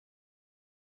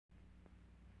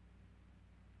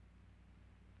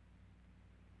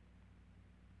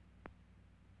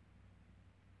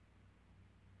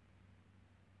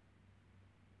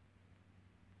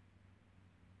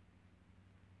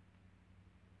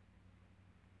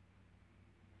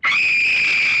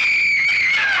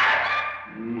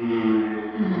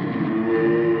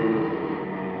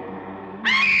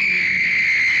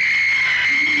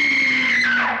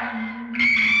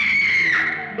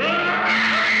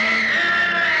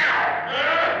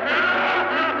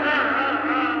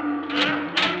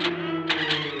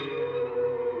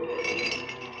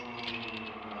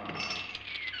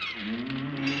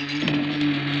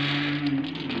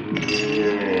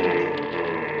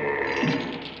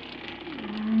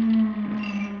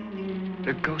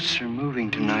The ghosts are moving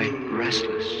tonight,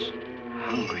 restless,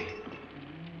 hungry.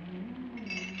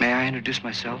 May I introduce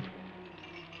myself?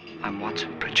 I'm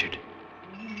Watson Pritchard.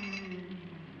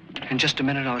 In just a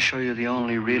minute, I'll show you the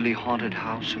only really haunted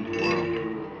house in the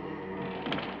world.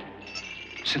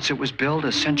 Since it was built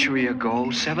a century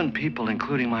ago, 7 people,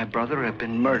 including my brother, have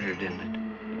been murdered in it.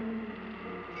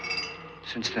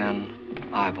 Since then,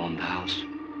 I've owned the house.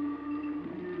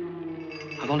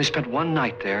 I've only spent one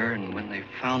night there, and when they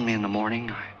found me in the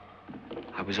morning,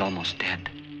 I was almost dead.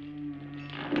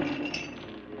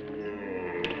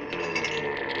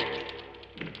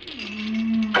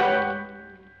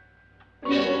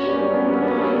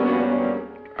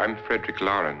 I'm Frederick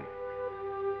Loren,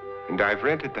 and I've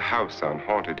rented the house on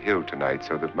Haunted Hill tonight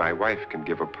so that my wife can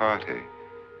give a party.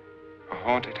 A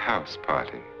haunted house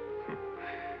party.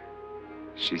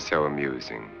 She's so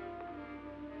amusing.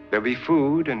 There'll be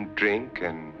food and drink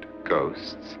and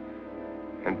ghosts,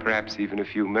 and perhaps even a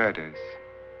few murders.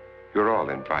 You're all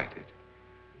invited.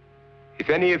 If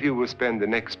any of you will spend the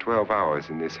next 12 hours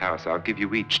in this house, I'll give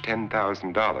you each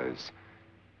 $10,000,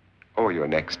 or your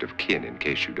next of kin in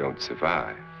case you don't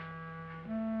survive.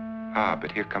 Ah,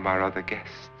 but here come our other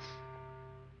guests.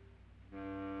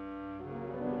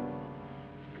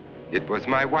 It was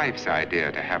my wife's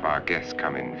idea to have our guests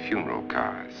come in funeral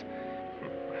cars.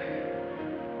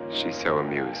 She's so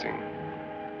amusing.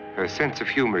 Her sense of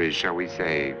humor is, shall we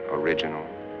say, original.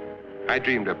 I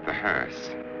dreamed up the hearse.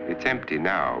 It's empty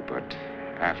now, but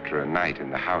after a night in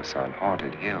the house on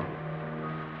Haunted Hill,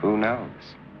 who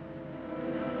knows?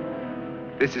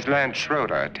 This is Lance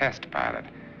Schroeder, a test pilot,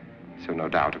 so no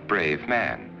doubt a brave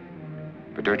man.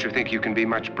 But don't you think you can be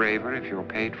much braver if you're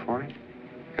paid for it?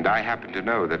 And I happen to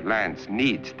know that Lance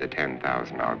needs the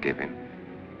 $10,000 I'll give him,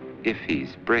 if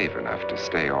he's brave enough to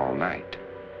stay all night.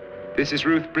 This is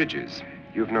Ruth Bridges.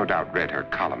 You've no doubt read her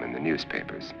column in the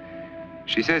newspapers.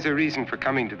 She says her reason for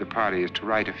coming to the party is to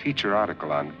write a feature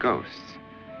article on ghosts.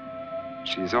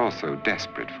 She's also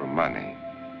desperate for money,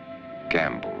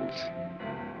 gambles.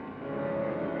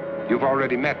 You've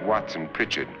already met Watson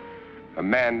Pritchard, a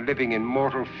man living in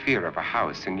mortal fear of a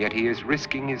house, and yet he is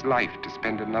risking his life to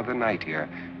spend another night here.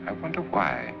 I wonder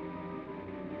why.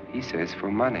 He says for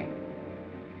money.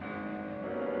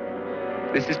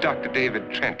 This is Dr. David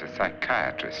Trent, a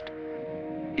psychiatrist.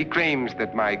 He claims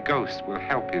that my ghost will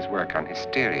help his work on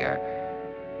hysteria.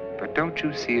 But don't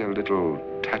you see a little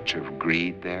touch of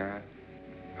greed there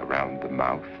around the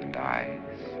mouth and eyes?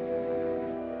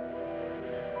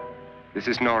 This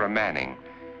is Nora Manning.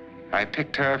 I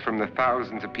picked her from the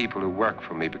thousands of people who work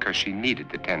for me because she needed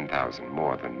the $10,000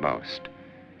 more than most.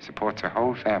 Supports her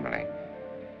whole family.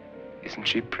 Isn't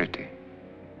she pretty?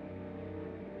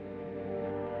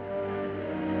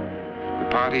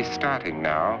 The party's starting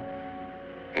now,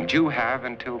 and you have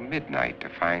until midnight to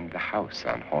find the house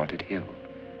on Haunted Hill.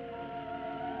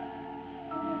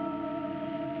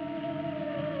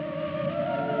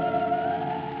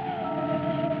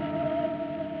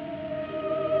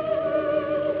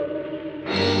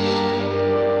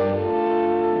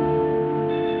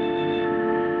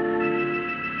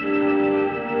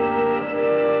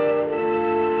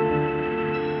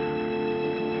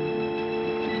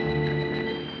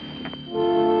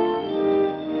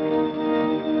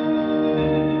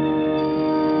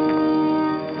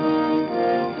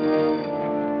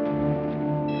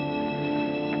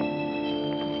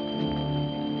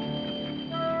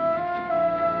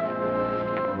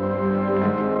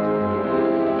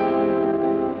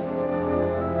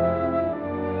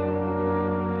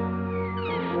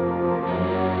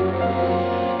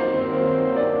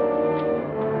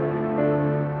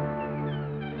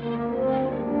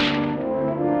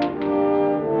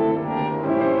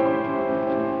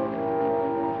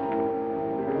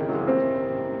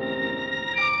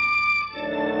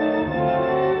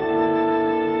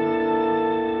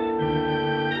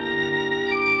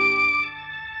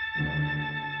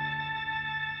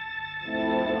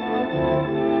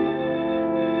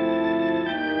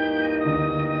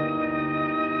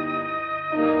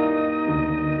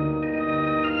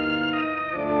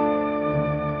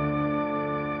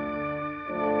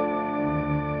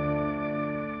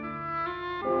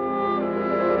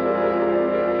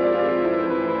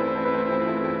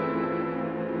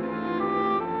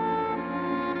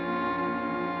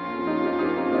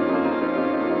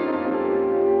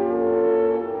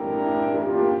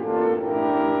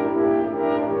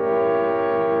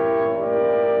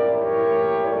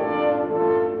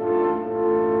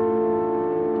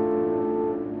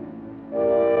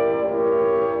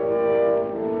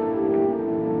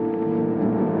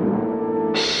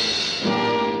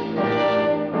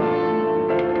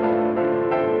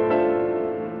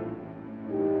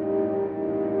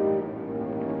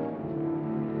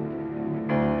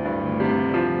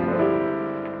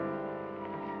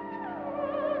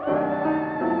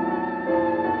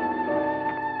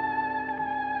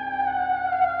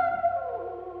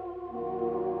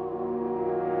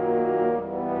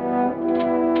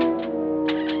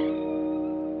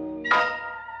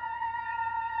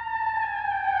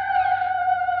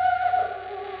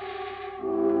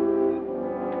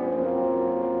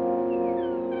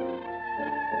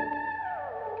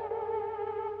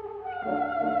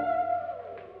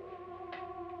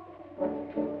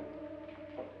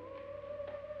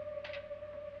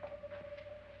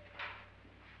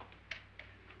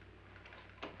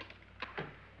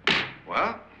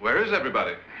 Well, where is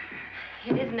everybody?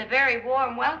 It isn't a very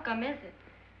warm welcome, is it?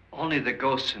 Only the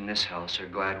ghosts in this house are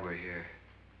glad we're here.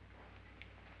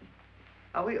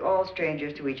 Are we all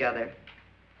strangers to each other?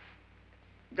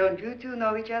 Don't you two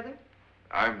know each other?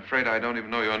 I'm afraid I don't even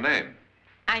know your name.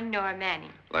 I'm Nora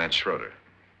Manning. Lance Schroeder.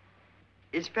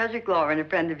 Is Frederick Loren a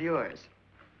friend of yours?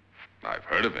 I've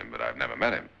heard of him, but I've never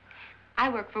met him. I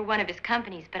work for one of his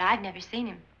companies, but I've never seen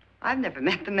him. I've never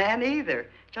met the man either.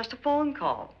 Just a phone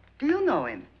call. Do you know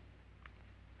him?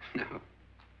 No,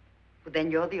 Well,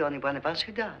 then you're the only one of us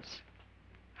who does.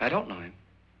 I don't know him.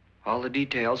 All the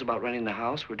details about renting the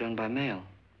house were done by mail.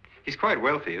 He's quite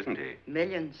wealthy, isn't he?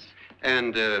 Millions.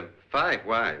 And 5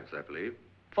 wives, I believe.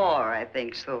 4, I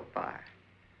think, so far.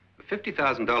 A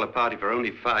 $50,000 party for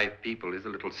only 5 people is a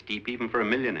little steep, even for a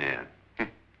millionaire.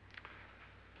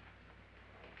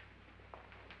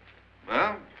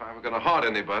 Well, if I were going to haunt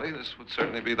anybody, this would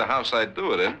certainly be the house I'd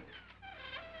do it in.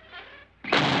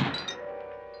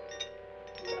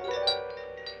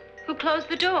 Who closed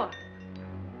the door?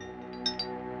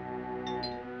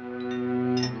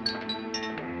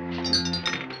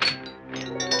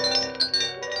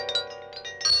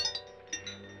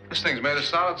 This thing's made of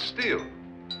solid steel.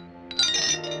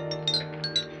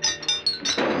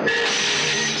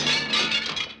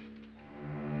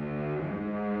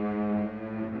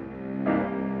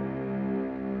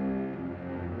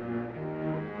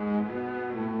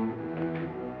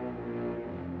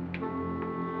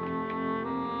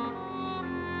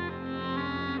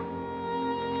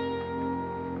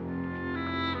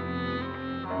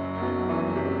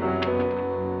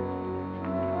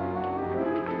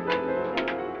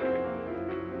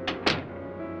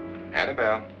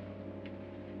 Annabelle,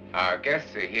 our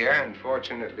guests are here,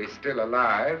 unfortunately still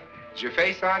alive. Is your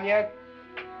face on yet?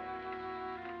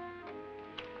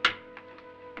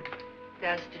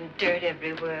 Dust and dirt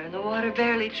everywhere, and the water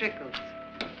barely trickles.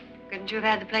 Couldn't you have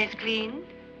had the place cleaned?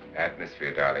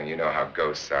 Atmosphere, darling. You know how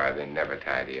ghosts are. They never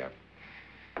tidy up.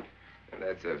 And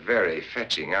that's a very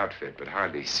fetching outfit, but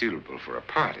hardly suitable for a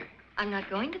party. I'm not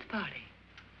going to the party.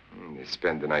 The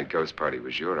spend-the-night ghost party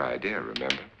was your idea,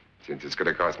 remember? Since it's going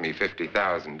to cost me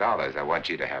 $50,000, I want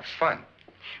you to have fun.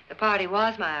 The party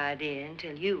was my idea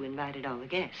until you invited all the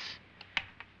guests.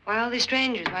 Why all these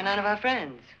strangers? Why none of our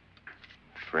friends?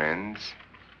 Friends?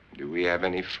 Do we have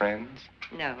any friends?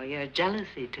 No, your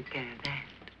jealousy took care of that.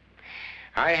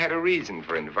 I had a reason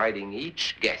for inviting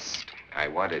each guest. I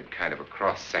wanted kind of a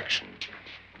cross-section.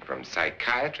 From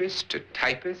psychiatrist to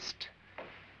typist,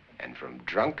 and from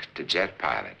drunk to jet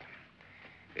pilot.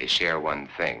 They share one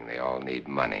thing. They all need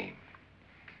money.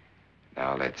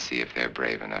 Now let's see if they're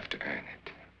brave enough to earn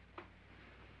it.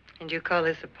 And you call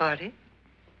this a party?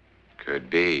 Could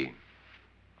be.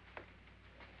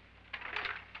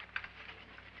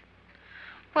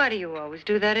 Why do you always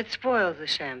do that? It spoils the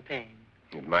champagne.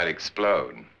 It might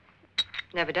explode.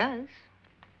 Never does.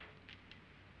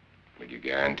 Would you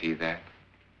guarantee that?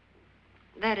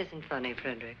 That isn't funny,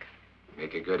 Frederick.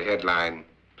 Make a good headline.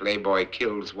 Playboy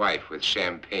kills wife with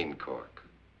champagne cork.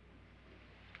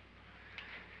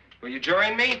 Will you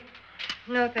join me?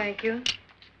 No, thank you.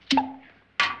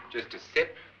 Just a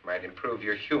sip might improve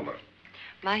your humor.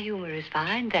 My humor is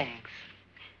fine, thanks.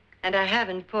 And I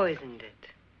haven't poisoned it.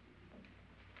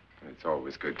 It's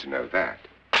always good to know that.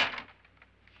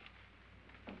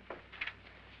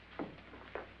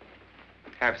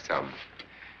 Have some.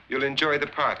 You'll enjoy the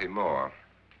party more.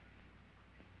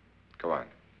 Go on.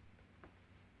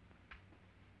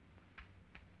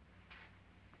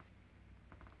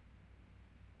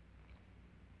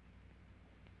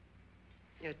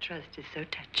 Your trust is so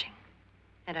touching.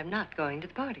 And I'm not going to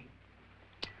the party.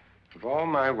 Of all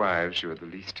my wives, you're the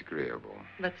least agreeable.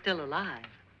 But still alive.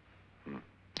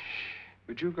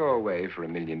 Would you go away for $1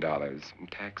 million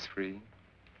tax-free?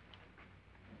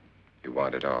 You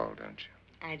want it all, don't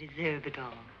you? I deserve it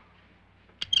all.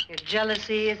 Your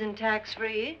jealousy isn't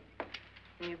tax-free,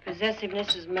 and your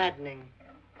possessiveness is maddening.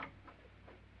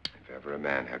 If ever a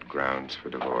man had grounds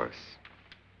for divorce.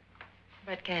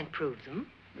 But can't prove them.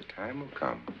 The time will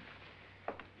come.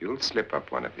 You'll slip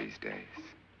up one of these days.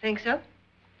 Think so?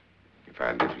 If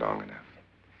I live long enough.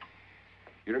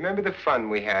 You remember the fun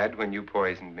we had when you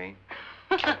poisoned me?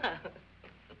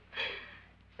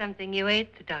 Something you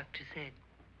ate, the doctor said.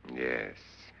 Yes.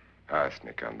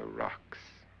 Arsenic on the rocks.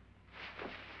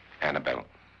 Annabelle,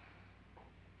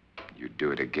 you'd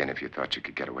do it again if you thought you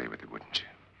could get away with it, wouldn't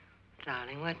you?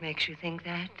 Darling, what makes you think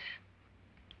that?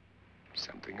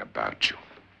 Something about you.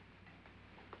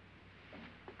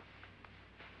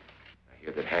 I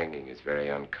hear that hanging is very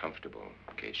uncomfortable,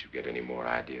 in case you get any more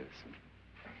ideas.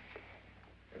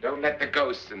 Don't let the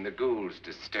ghosts and the ghouls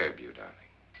disturb you, darling.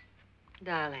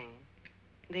 Darling,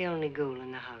 the only ghoul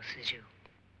in the house is you.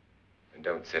 And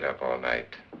don't sit up all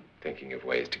night thinking of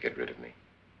ways to get rid of me.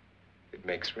 It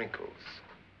makes wrinkles.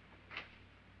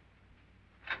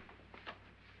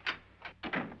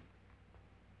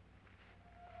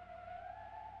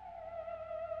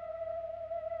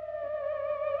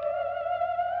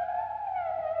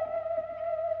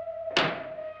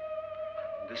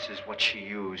 This is what she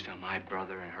used on my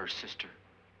brother and her sister.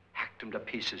 Hacked them to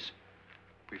pieces.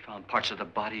 We found parts of the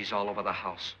bodies all over the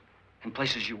house, in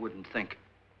places you wouldn't think.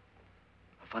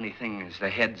 The funny thing is the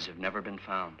heads have never been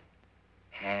found.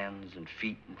 Hands and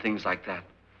feet and things like that.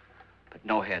 But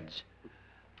no heads.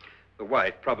 The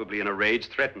wife, probably in a rage,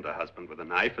 threatened her husband with a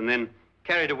knife and then,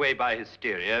 carried away by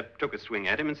hysteria, took a swing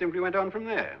at him and simply went on from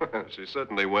there. She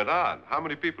certainly went on. How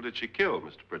many people did she kill,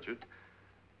 Mr. Pritchard?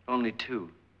 Only two.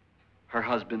 Her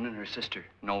husband and her sister.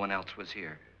 No one else was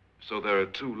here. So there are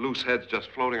two loose heads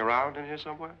just floating around in here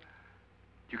somewhere?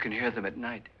 You can hear them at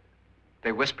night.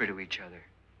 They whisper to each other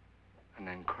and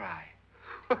then cry.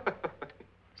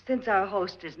 Since our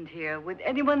host isn't here, would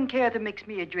anyone care to mix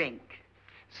me a drink?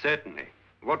 Certainly.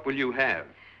 What will you have?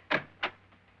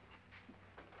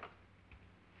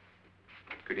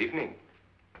 Good evening.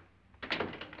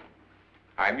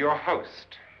 I'm your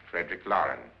host, Frederick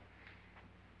Loren.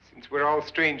 Since we're all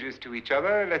strangers to each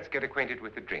other, let's get acquainted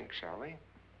with a drink, shall we?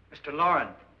 Mr. Loren,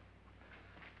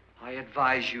 I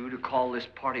advise you to call this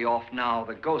party off now.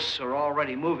 The ghosts are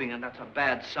already moving, and that's a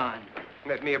bad sign.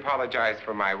 Let me apologize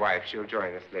for my wife. She'll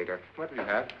join us later. What do you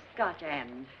have? Scotch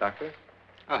and. Doctor?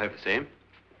 I'll have the same.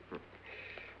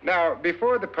 Now,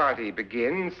 before the party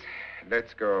begins,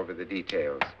 let's go over the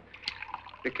details.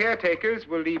 The caretakers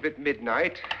will leave at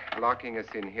midnight, locking us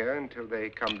in here until they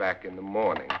come back in the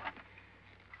morning.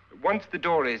 Once the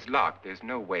door is locked, there's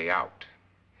no way out.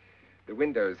 The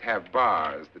windows have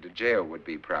bars that a jail would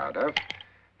be proud of,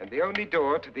 and the only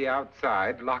door to the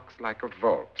outside locks like a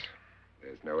vault.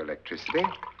 There's no electricity,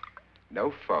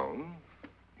 no phone,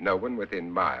 no one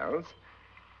within miles,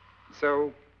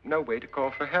 so no way to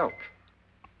call for help.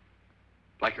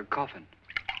 Like a coffin.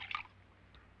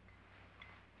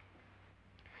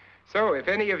 So if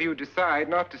any of you decide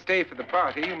not to stay for the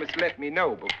party, you must let me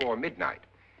know before midnight.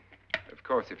 Of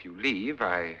course, if you leave,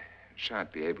 I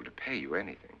shan't be able to pay you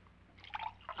anything.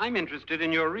 I'm interested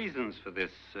in your reasons for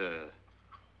this,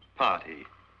 party.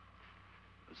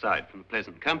 Aside from the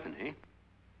pleasant company.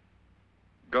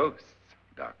 Ghosts,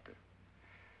 Doctor.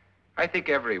 I think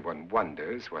everyone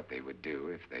wonders what they would do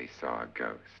if they saw a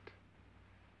ghost.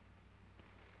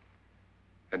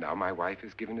 And now my wife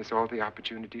has given us all the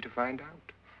opportunity to find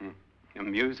out.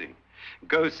 Amusing.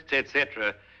 Ghosts,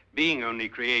 etc., being only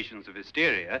creations of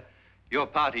hysteria, your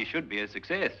party should be a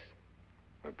success.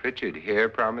 Well, Pritchard here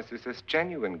promises us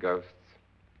genuine ghosts.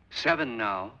 7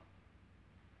 now.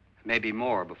 Maybe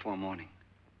more before morning.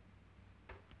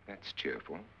 That's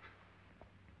cheerful.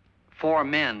 4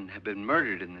 men have been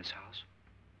murdered in this house.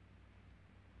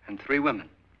 And 3 women.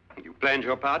 You planned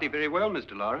your party very well,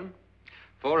 Mr. Loren.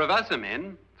 4 of us are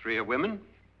men, 3 are women.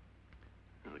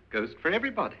 And a ghost for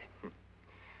everybody.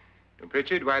 Well,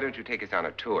 Pritchard, why don't you take us on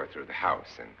a tour through the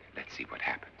house and let's see what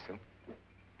happens, huh?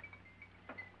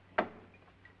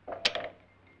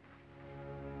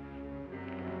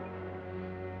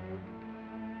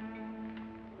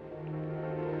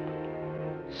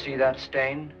 See that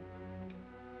stain?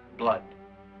 Blood.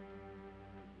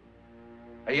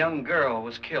 A young girl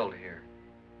was killed here.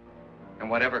 And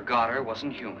whatever got her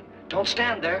wasn't human. Don't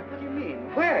stand there. What do you mean?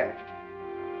 Where?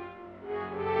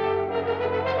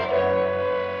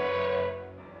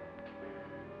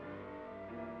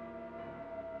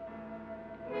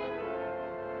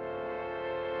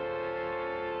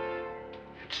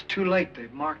 It's too late.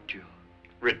 They've marked you.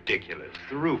 Ridiculous.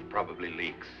 The roof probably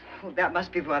leaks. Oh, that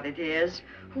must be what it is.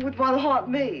 Who would want to haunt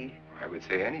me? I would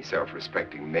say any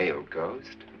self-respecting male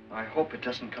ghost. I hope it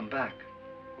doesn't come back.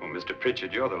 Well, Mr.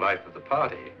 Pritchard, you're the life of the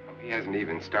party. Oh, he hasn't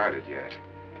even started yet.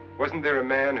 Wasn't there a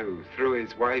man who threw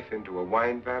his wife into a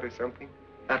wine vat or something?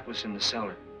 That was in the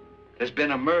cellar. There's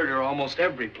been a murder almost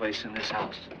every place in this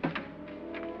house.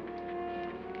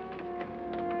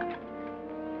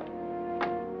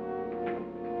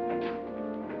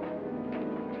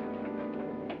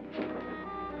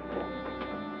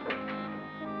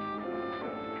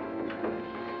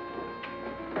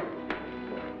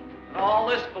 All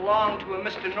this belonged to a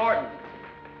Mr. Norton,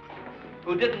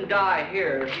 who didn't die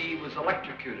here. He was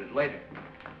electrocuted later.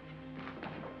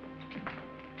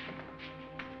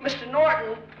 Mr.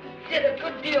 Norton did a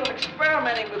good deal of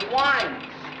experimenting with wines,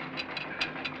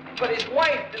 but his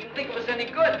wife didn't think it was any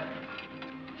good.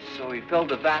 So he filled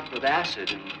the vat with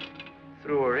acid and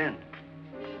threw her in.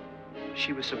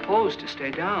 She was supposed to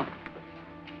stay down.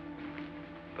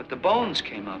 But the bones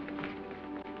came up.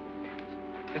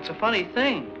 It's a funny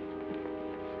thing.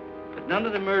 But none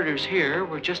of the murders here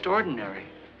were just ordinary.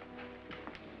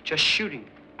 Just shooting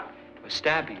or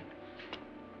stabbing.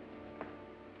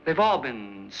 They've all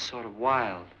been sort of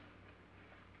wild,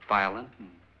 violent, and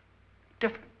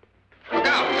different. Look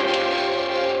out!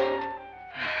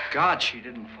 Thank God she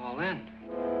didn't fall in.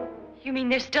 You mean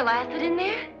there's still acid in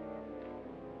there?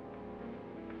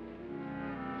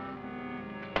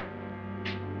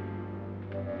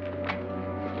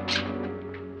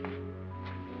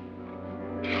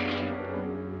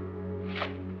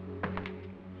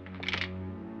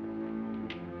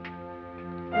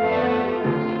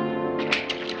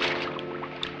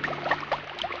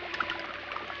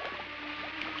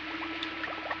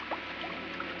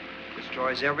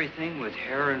 Destroys everything with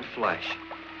hair and flesh.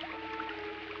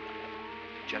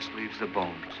 Just leaves the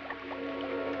bones.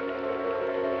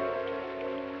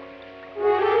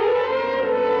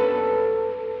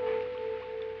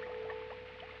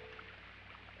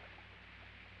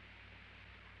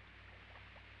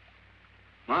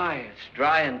 My, it's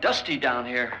dry and dusty down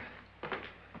here.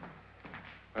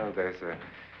 Well, there's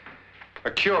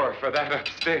a cure for that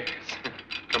upstairs.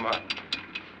 Come on.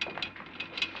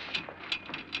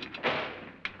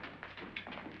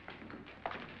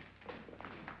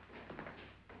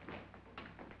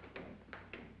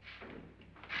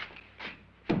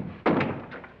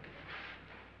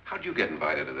 How'd you get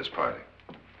invited to this party?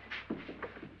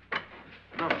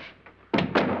 No.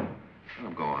 No,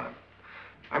 go on.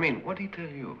 I mean, what'd he tell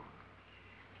you?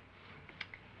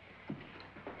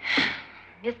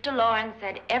 Mr. Loren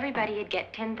said everybody'd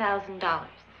get $10,000.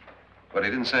 But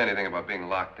he didn't say anything about being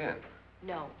locked in.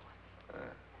 No.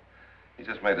 He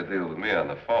just made a deal with me on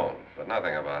the phone, but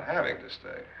nothing about having to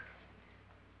stay.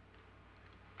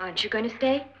 Aren't you going to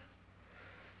stay?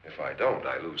 If I don't,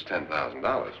 I lose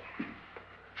 $10,000.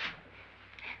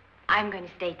 I'm going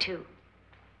to stay, too.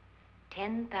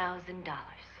 $10,000.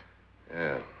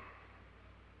 Yeah.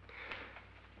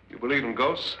 You believe in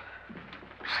ghosts?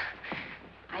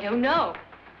 I don't know.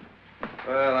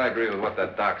 Well, I agree with what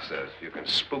that doc says. You can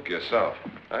spook yourself.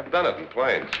 I've done it in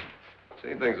planes.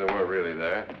 Seen things that weren't really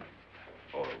there.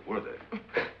 Or were they?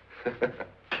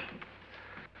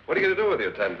 What are you going to do with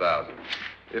your $10,000?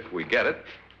 If we get it.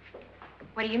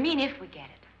 What do you mean, if we get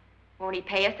it? Won't he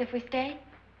pay us if we stay?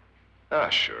 Ah,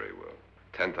 sure he will.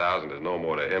 10,000 is no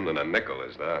more to him than a nickel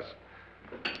is to us.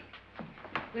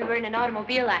 We were in an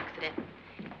automobile accident.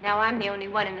 Now I'm the only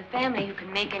one in the family who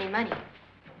can make any money.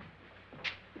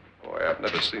 Boy, I've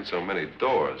never seen so many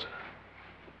doors.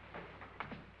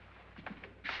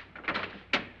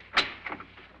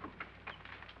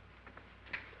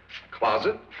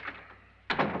 Closet.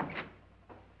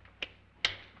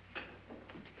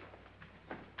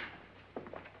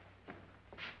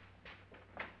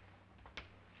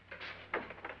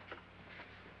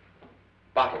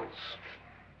 Bottles.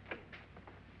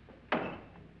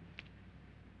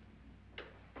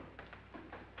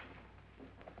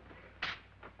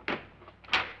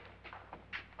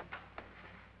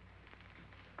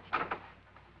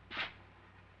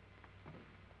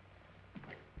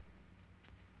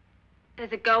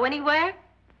 Does it go anywhere?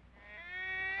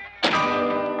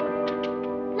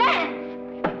 Lance!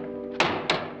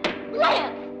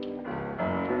 Lance!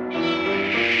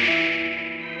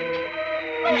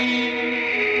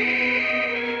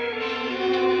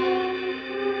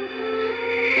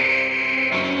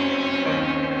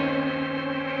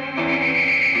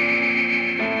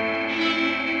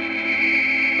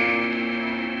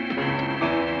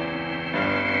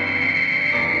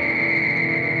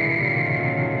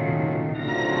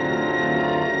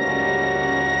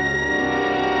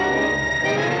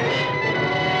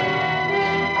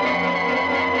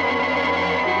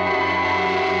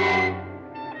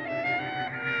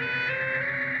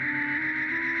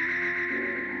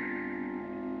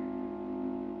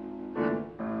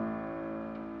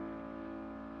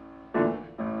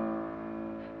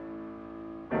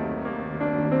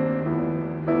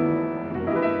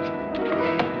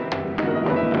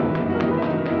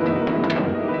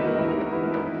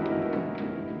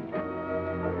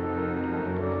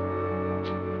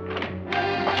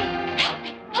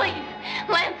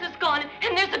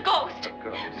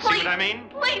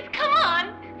 Please, come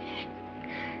on.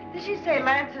 Did she say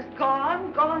Lance is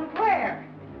gone? Gone where?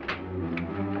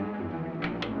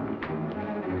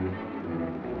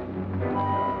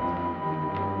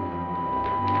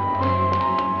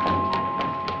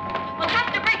 We'll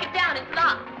have to break it down. It's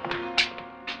locked.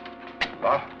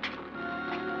 Locked?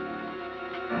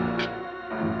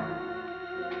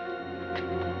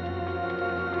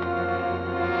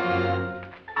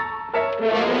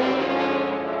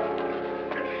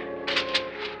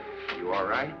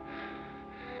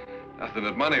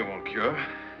 something that money won't cure.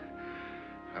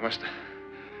 I must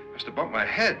have bumped my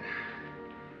head.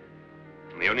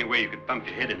 And the only way you could bump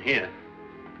your head in here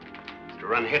is to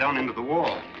run head on into the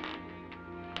wall.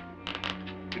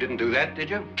 You didn't do that, did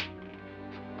you?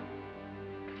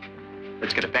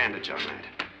 Let's get a bandage on that.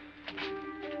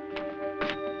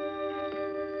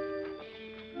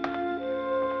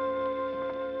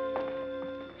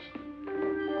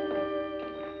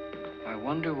 I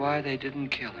wonder why they didn't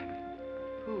kill him.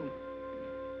 Who?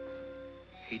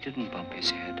 He didn't bump his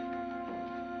head.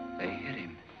 They hit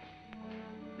him.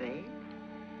 They?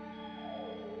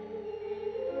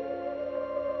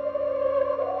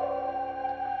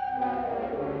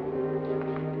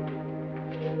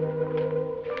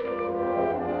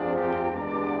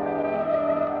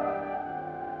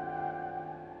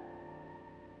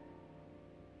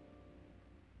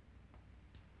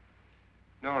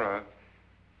 Nora,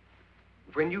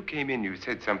 when you came in, you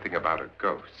said something about a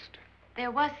ghost.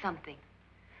 There was something.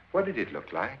 What did it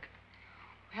look like?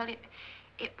 Well,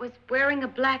 it was wearing a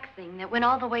black thing that went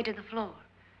all the way to the floor.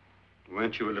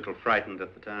 Weren't you a little frightened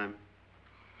at the time?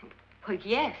 Well,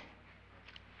 yes.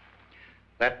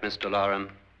 That, Mr. Loren,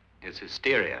 is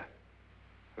hysteria.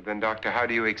 Well, then, Doctor, how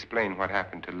do you explain what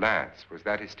happened to Lance? Was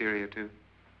that hysteria, too?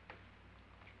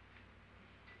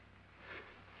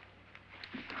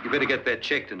 You better get that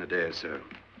checked in a day or so.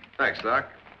 Thanks,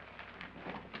 Doc.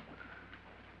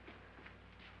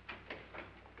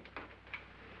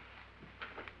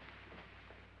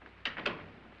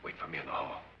 Wait for me in the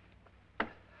hall.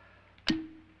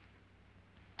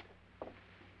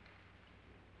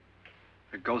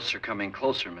 The ghosts are coming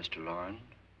closer, Mr. Loren.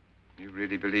 You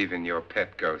really believe in your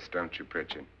pet ghost, don't you,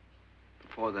 Pritchard?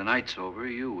 Before the night's over,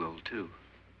 you will, too.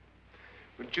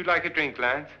 Would you like a drink,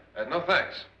 Lance? No,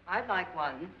 thanks. I'd like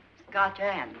one. Scotch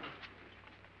and.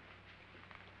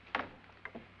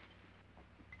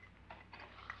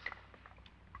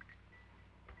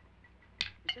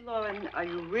 Mr. Loren, are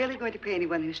you really going to pay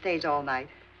anyone who stays all night?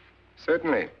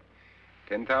 Certainly.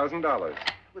 $10,000.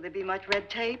 Will there be much red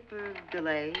tape or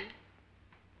delay?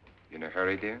 You in a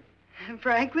hurry, dear?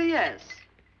 Frankly, yes.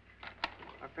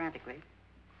 Or frantically.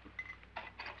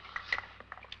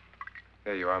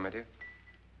 There you are, my dear.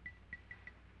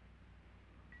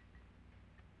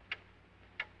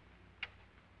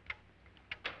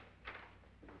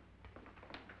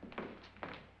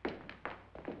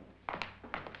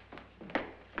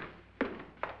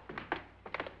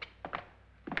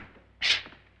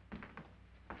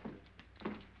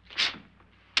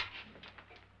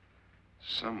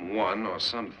 Someone or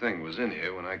something was in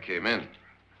here when I came in.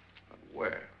 But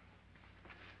where?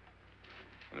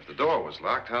 And if the door was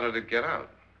locked, how did it get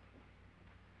out?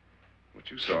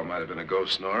 What you saw might have been a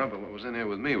ghost, Nora, but what was in here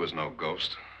with me was no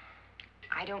ghost.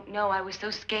 I don't know. I was so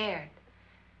scared.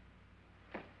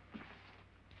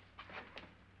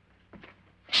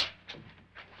 Does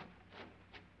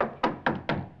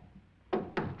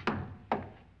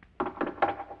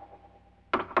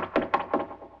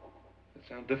it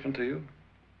sound different to you?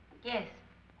 Yes.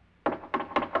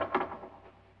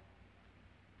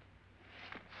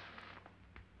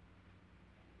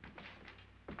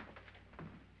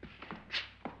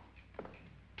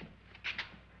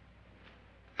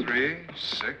 Three,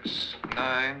 6,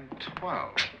 9,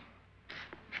 12.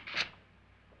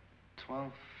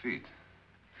 12 feet.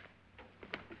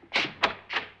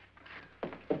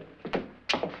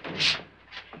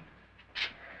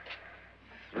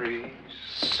 Three,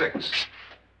 6.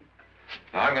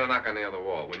 Now, I'm going to knock on the other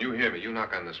wall. When you hear me, you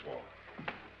knock on this wall.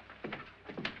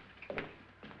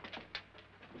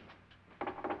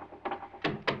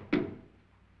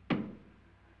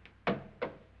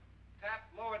 Tap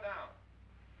lower down.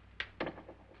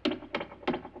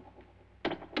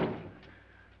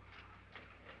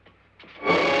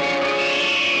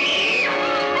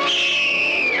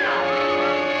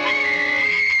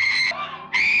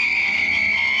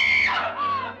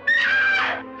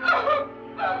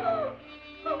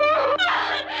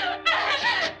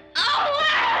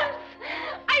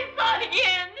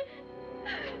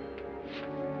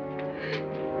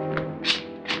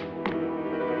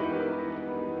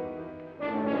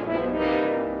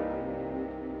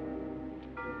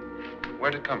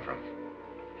 Where'd it come from?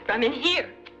 From in here.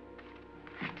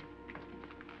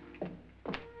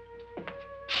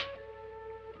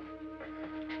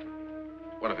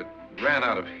 Well, if it ran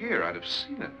out of here, I'd have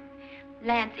seen it.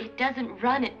 Lance, it doesn't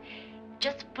run. It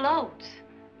just floats.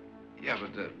 Yeah,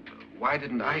 but why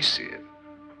didn't I see it?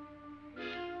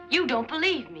 You don't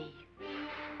believe me.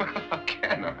 Well, how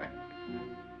can I?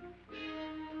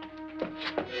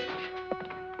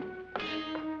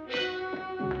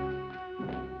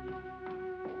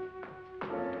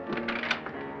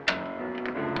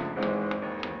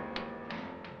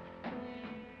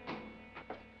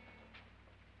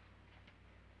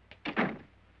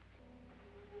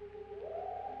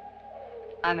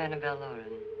 I'm Annabelle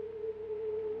Loren.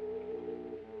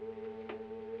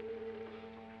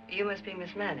 You must be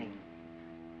Miss Manning.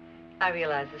 I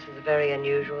realize this is a very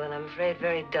unusual and I'm afraid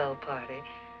very dull party.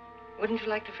 Wouldn't you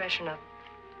like to freshen up?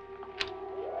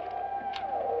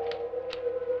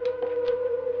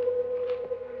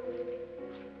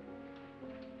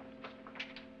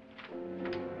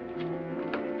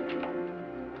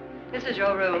 This is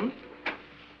your room.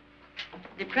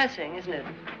 Depressing, isn't it?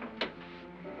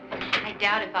 I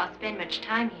doubt if I'll spend much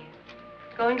time here.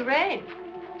 It's going to rain.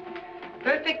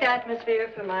 Perfect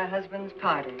atmosphere for my husband's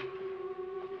party.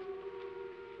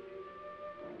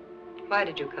 Why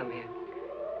did you come here?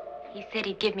 He said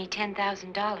he'd give me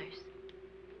 $10,000.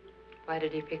 Why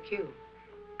did he pick you?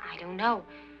 I don't know.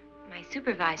 My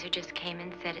supervisor just came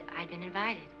and said I'd been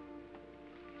invited.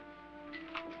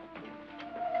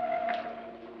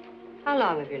 How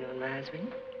long have you known my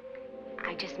husband?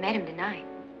 I just met him tonight.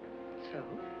 So?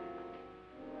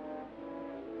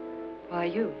 Why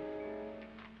you?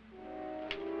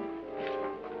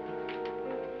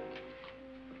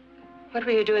 What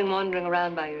were you doing wandering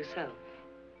around by yourself?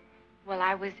 Well,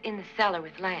 I was in the cellar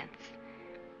with Lance,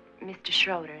 Mr.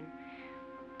 Schroeder, and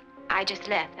I just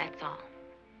left, that's all.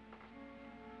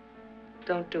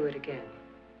 Don't do it again.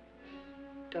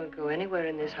 Don't go anywhere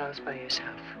in this house by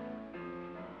yourself.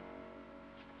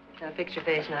 Now fix your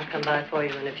face and I'll come by for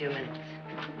you in a few minutes.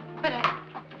 But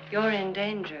You're in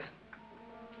danger.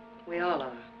 We all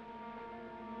are.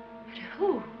 But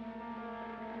who?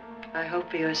 I hope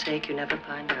for your sake you never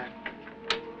find out.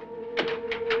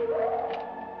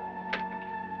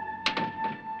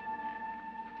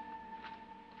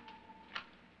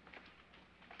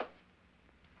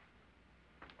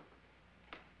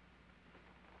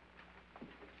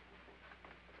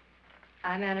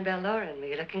 I'm Annabelle Loren. Were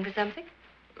you looking for something?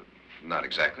 Not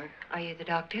exactly. Are you the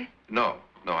doctor? No,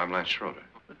 I'm Lance Schroeder.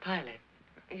 The pilot.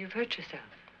 You've hurt yourself.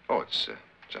 Oh, it's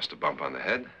just a bump on the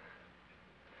head.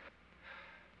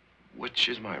 Which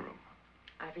is my room?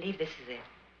 I believe this is it.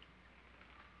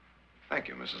 Thank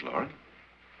you, Mrs. Loren.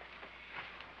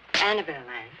 Annabelle,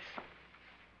 Lance.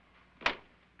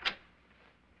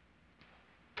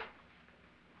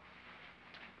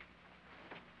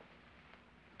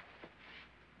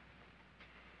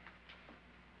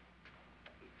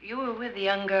 You were with the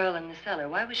young girl in the cellar.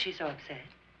 Why was she so upset?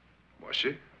 Was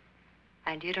she?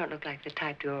 And you don't look like the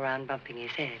type to go around bumping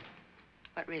his head.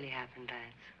 What really happened,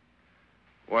 Lance?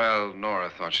 Well, Nora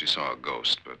thought she saw a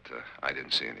ghost, but I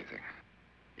didn't see anything.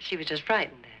 She was just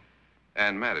frightened then.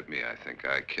 And mad at me, I think.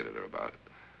 I kidded her about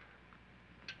it.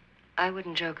 I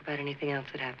wouldn't joke about anything else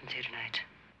that happens here tonight.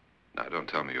 Now, don't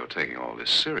tell me you're taking all this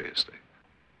seriously.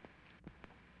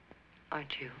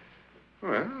 Aren't you?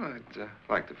 Well, I'd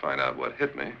like to find out what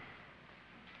hit me.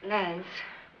 Lance.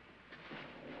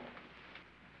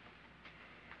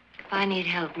 If I need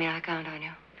help, may I count on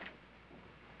you?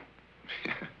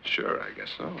 Yeah, sure, I guess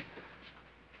so.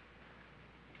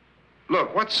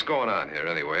 Look, what's going on here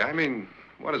anyway? I mean,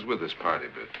 what is with this party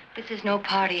bit? This is no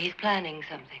party. He's planning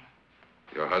something.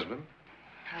 Your husband?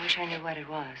 I wish I knew what it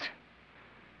was.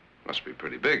 Must be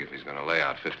pretty big if he's going to lay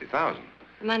out 50,000.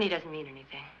 The money doesn't mean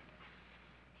anything.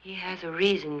 He has a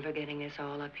reason for getting us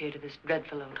all up here to this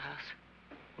dreadful old house.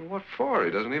 Well, what for?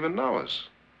 He doesn't even know us.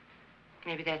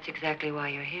 Maybe that's exactly why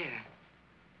you're here.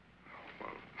 Well,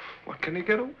 what can he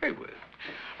get away with?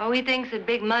 Oh, he thinks that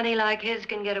big money like his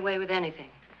can get away with anything.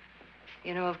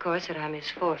 You know, of course, that I'm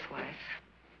his fourth wife.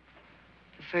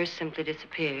 The first simply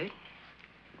disappeared.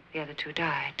 The other two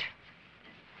died.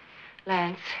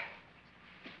 Lance,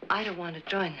 I don't want to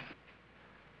join them.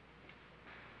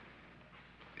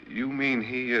 You mean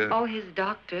he, Oh, his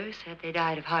doctor said they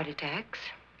died of heart attacks.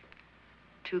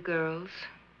 2 girls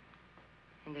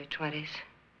in their 20s.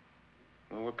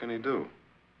 Well, what can he do?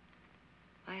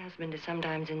 My husband is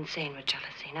sometimes insane with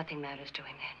jealousy. Nothing matters to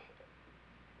him then.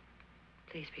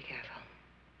 Please be careful.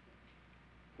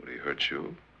 Would he hurt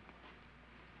you?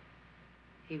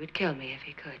 He would kill me if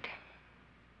he could.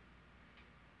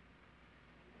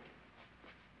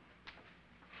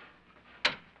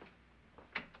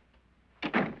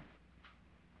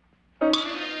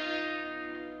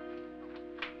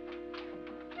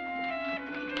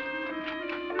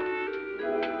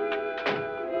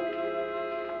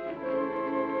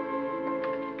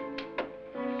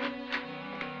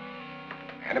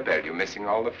 Annabelle, you're missing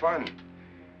all the fun.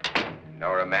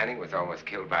 Nora Manning was almost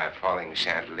killed by a falling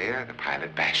chandelier. The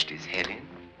pilot bashed his head in.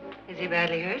 Is he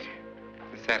badly hurt?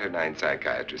 The Saturnine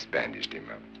psychiatrist bandaged him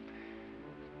up.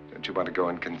 Don't you want to go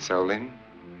and console him,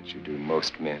 as you do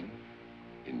most men,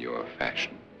 in your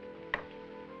fashion?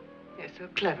 You're so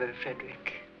clever,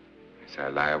 Frederick. So I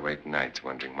lie awake nights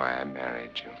wondering why I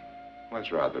married you.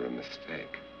 Was rather a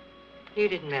mistake. You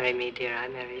didn't marry me, dear. I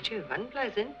married you.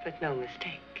 Unpleasant, but no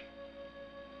mistake.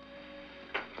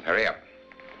 Hurry up.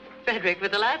 Frederick, for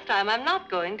the last time, I'm not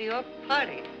going to your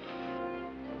party.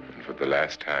 And for the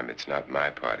last time, it's not my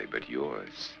party, but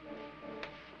yours.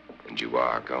 And you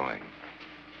are going.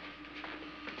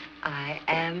 I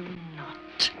am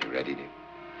not. You ready, dear?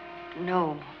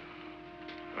 No.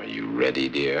 Are you ready,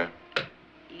 dear?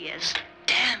 Yes,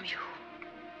 damn you.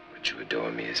 Would you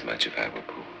adore me as much if I were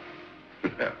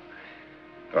poor? No.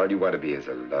 All you want to be is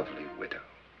a lovely widow.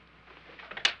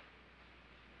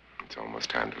 It's almost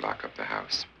time to lock up the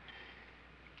house.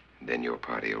 And then your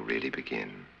party will really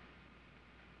begin.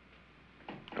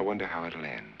 I wonder how it'll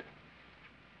end.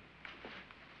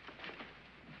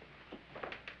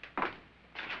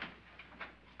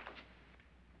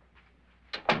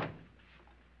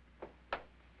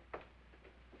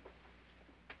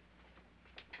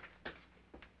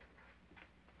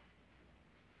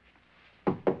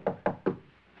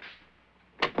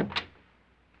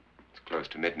 Close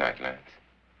to midnight, Lance.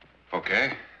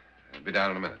 Okay. I'll be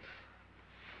down in a minute.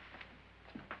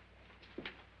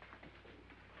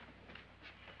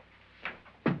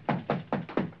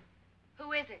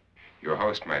 Who is it? Your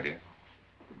host, my dear.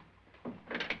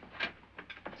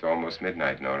 It's almost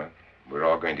midnight, Nora. We're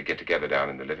all going to get together down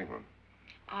in the living room.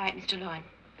 All right, Mr. Loren.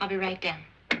 I'll be right down.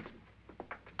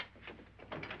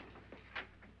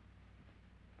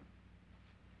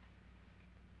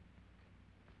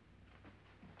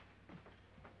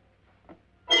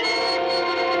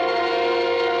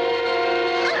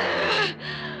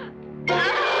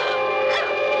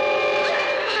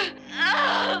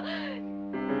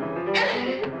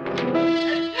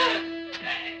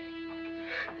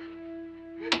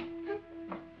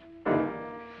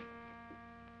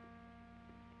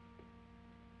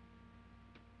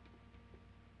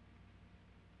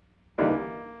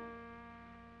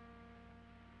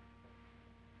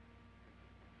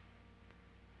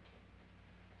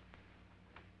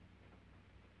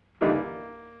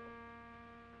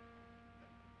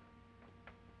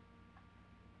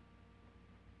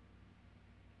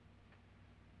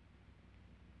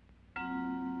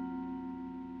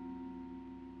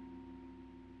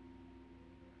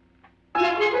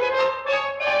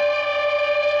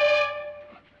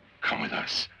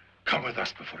 Come with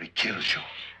us before he kills you.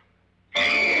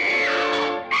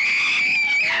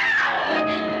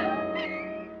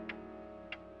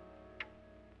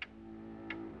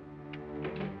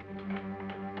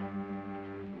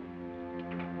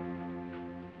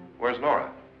 Where's Nora?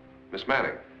 Miss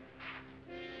Manning.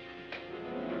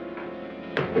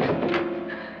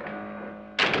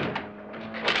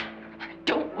 I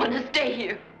don't want to stay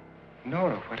here.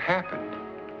 Nora, what happened?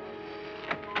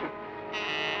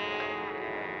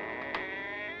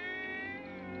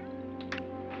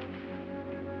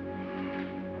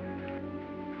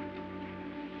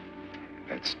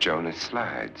 That's Jonas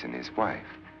Slides and his wife.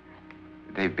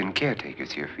 They've been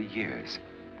caretakers here for years.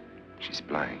 She's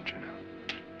blind, you know.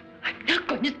 I'm not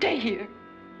going to stay here.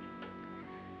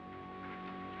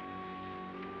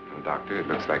 Well, Doctor, it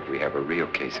looks like we have a real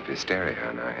case of hysteria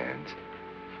on our hands.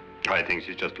 I think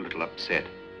she's just a little upset,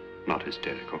 not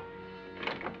hysterical.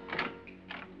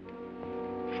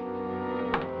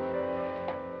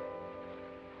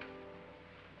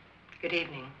 Good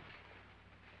evening.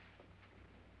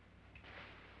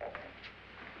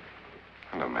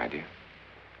 Hello, my dear.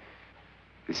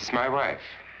 This is my wife.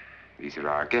 These are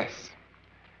our guests.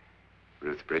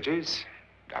 Ruth Bridges,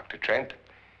 Dr. Trent.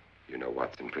 You know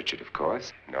Watson Pritchard, of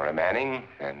course. Nora Manning,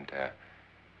 and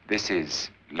this is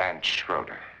Lance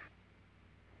Schroeder.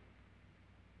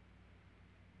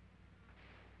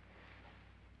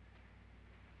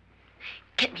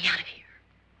 Get me out of here.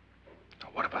 Now,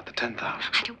 what about the 10,000?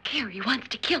 I don't care. He wants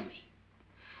to kill me.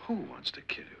 Who wants to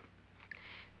kill you?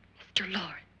 Mr.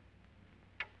 Loren.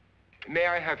 May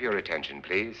I have your attention,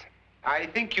 please? I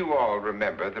think you all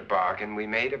remember the bargain we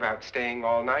made about staying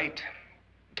all night.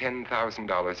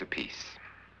 $10,000 apiece.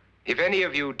 If any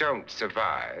of you don't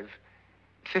survive,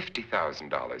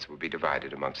 $50,000 will be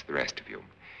divided amongst the rest of you.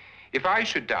 If I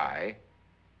should die,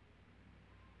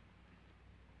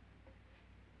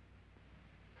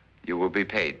 you will be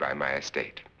paid by my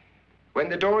estate. When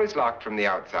the door is locked from the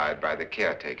outside by the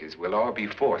caretakers, we'll all be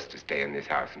forced to stay in this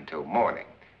house until morning.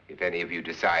 If any of you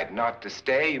decide not to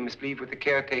stay, you must leave with the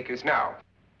caretakers now.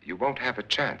 You won't have a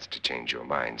chance to change your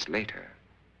minds later,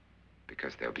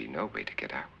 because there'll be no way to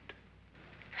get out.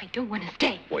 I don't want to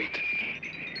stay. Wait.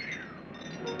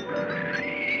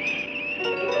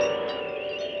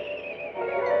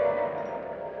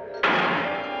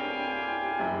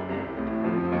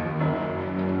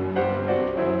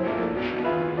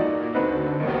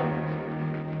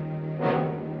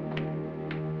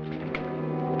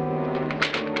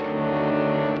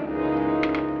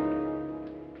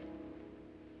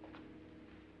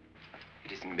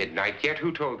 isn't midnight yet.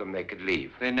 Who told them they could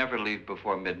leave? They never leave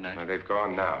before midnight. Well, they've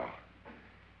gone now.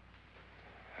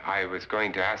 I was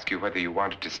going to ask you whether you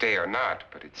wanted to stay or not,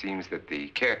 but it seems that the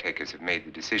caretakers have made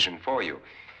the decision for you.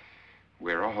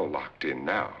 We're all locked in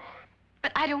now.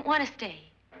 But I don't want to stay.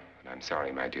 And I'm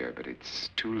sorry, my dear, but it's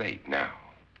too late now.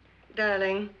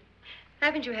 Darling,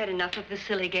 haven't you had enough of the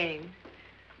silly game?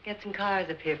 Get some cars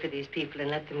up here for these people and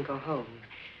let them go home.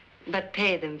 But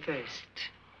pay them first.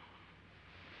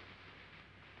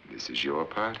 This is your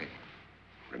party,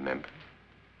 remember?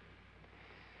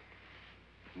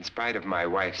 In spite of my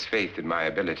wife's faith in my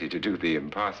ability to do the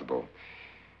impossible,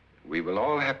 we will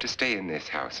all have to stay in this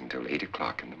house until 8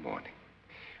 o'clock in the morning.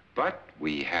 But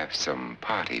we have some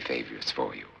party favors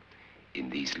for you in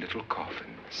these little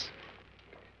coffins.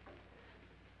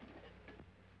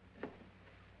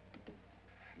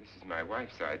 This is my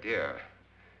wife's idea.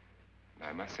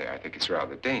 I must say, I think it's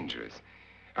rather dangerous.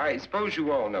 I suppose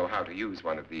you all know how to use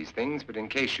one of these things, but in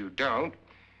case you don't,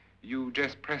 you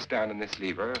just press down on this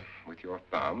lever with your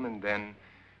thumb and then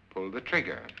pull the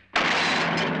trigger.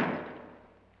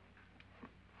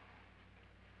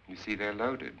 You see, they're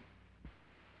loaded.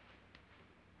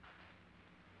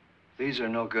 These are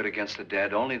no good against the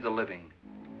dead, only the living.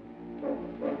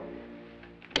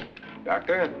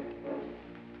 Doctor?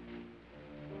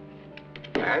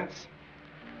 Lance?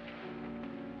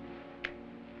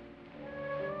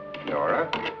 Nora?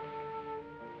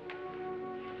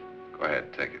 Go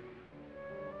ahead, take it.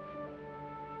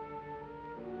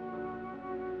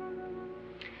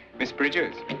 Miss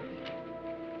Bridges?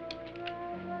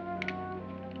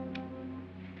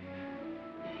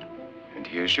 And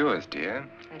here's yours, dear.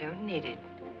 I don't need it.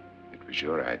 It was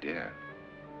your idea.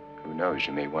 Who knows,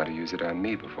 you may want to use it on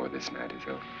me before this night is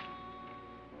over.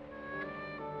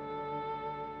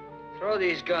 Throw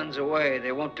these guns away.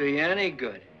 They won't do you any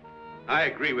good. I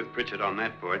agree with Pritchard on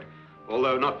that point,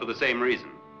 although not for the same reason.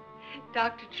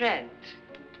 Dr. Trent,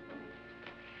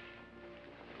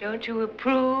 don't you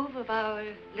approve of our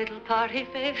little party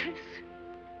favors?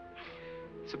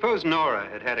 Suppose Nora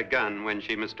had had a gun when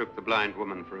she mistook the blind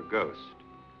woman for a ghost.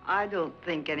 I don't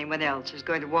think anyone else is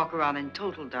going to walk around in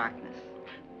total darkness.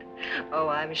 Oh,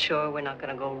 I'm sure we're not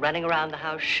going to go running around the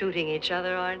house shooting each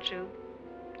other, aren't you?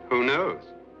 Who knows?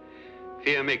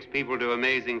 Fear makes people do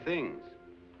amazing things.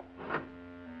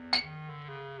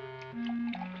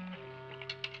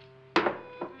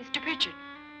 Mr. Pritchard,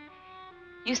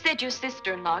 you said your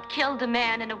sister-in-law killed a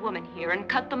man and a woman here and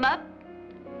cut them up?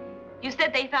 You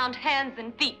said they found hands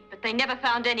and feet, but they never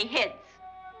found any heads.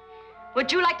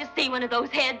 Would you like to see one of those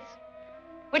heads?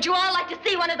 Would you all like to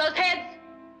see one of those heads?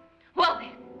 Well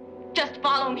then, just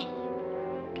follow me.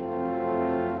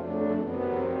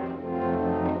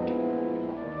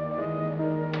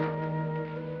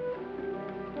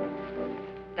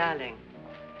 Darling,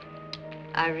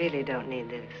 I really don't need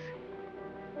this.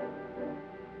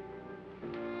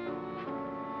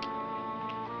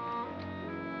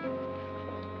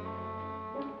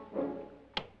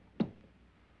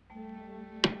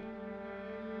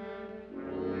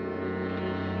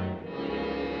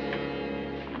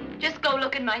 Just go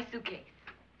look in my suitcase.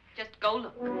 Just go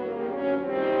look.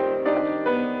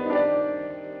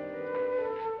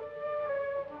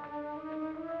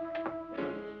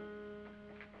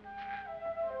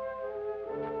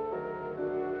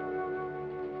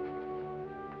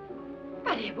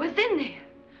 But it was in there.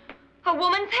 A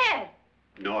woman's head.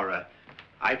 Nora,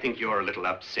 I think you're a little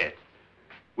upset.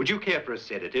 Would you care for a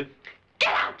sedative?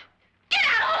 Get out! Get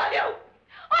out, all of you!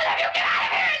 All of you, get out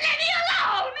of here and leave me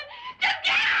alone! Just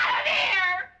get out of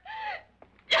here!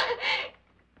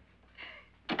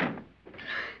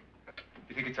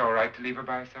 You think it's all right to leave her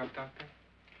by herself, Doctor?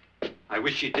 I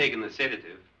wish she'd taken the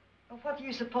sedative. Well, what do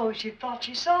you suppose she thought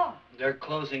she saw? They're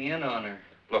closing in on her.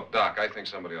 Look, Doc, I think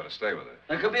somebody ought to stay with her.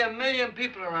 There could be 1 million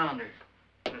people around her.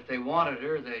 But if they wanted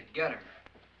her, they'd get her.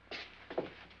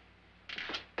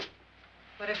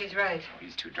 What if he's right?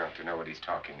 He's too drunk to know what he's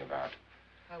talking about.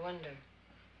 I wonder.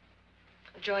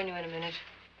 I'll join you in a minute.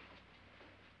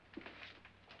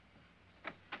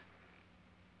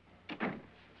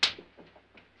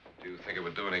 Do you think it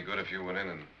would do any good if you went in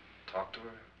and talked to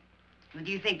her? Well,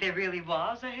 do you think there really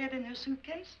was a head in her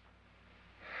suitcase?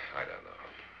 I don't know.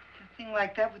 A thing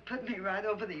like that would put me right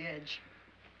over the edge.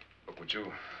 Look, would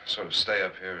you sort of stay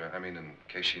up here, I mean, in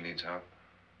case she needs help?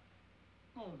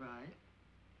 All right.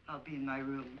 I'll be in my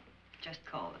room. Just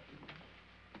call it.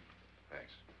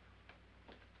 Thanks.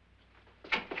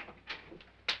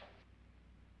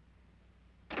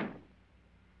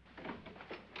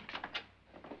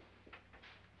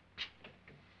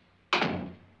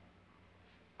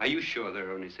 Are you sure there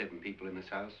are only 7 people in this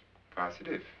house?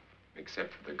 Positive,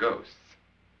 except for the ghosts.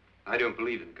 I don't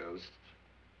believe in ghosts,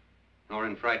 nor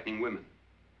in frightening women.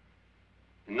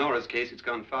 In Nora's case, it's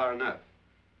gone far enough.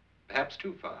 Perhaps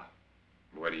too far.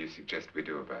 What do you suggest we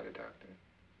do about it, Doctor?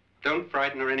 Don't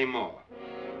frighten her anymore.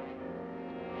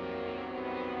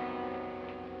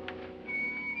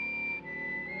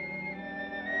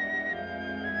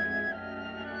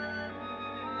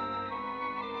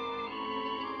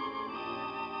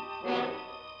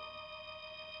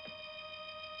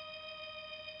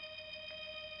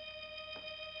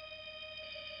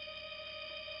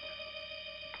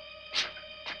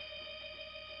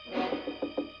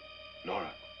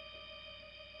 Nora?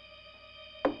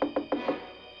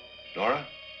 Nora?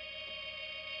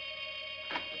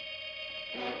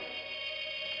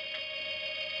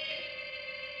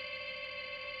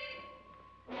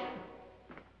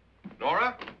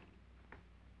 Nora?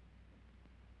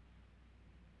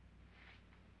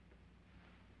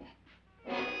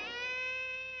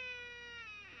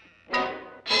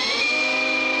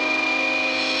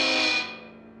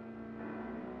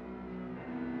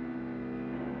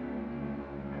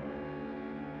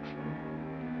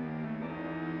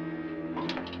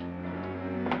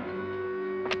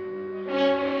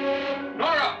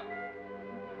 Nora!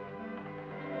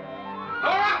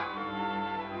 Nora!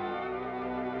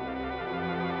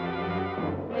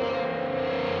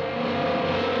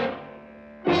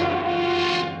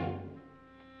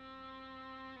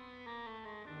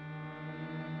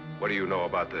 What do you know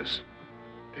about this?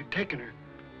 They've taken her.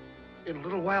 In a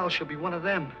little while, she'll be one of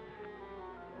them.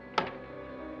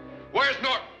 Where's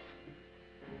Nora?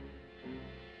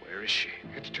 Where is she?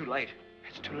 It's too late.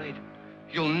 It's too late.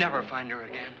 You'll never find her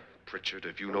again. Pritchard,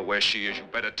 if you know where she is, you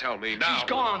better tell me now. She's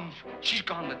gone. She's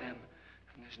gone with them.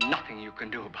 And there's nothing you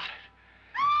can do about it.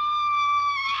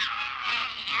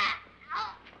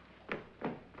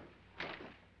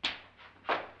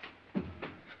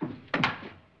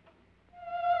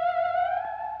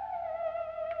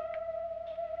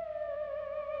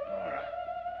 Nora.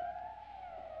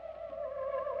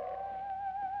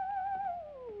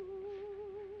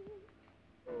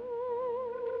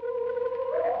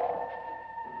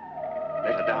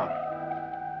 Let her down.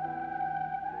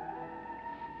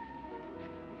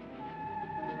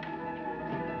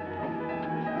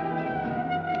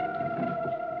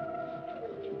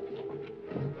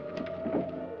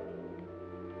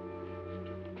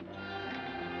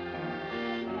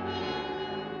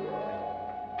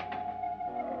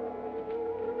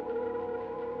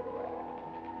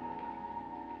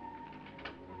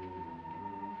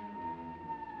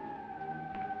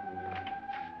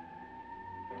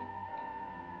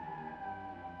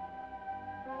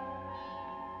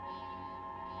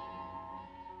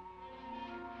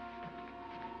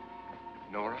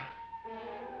 Nora?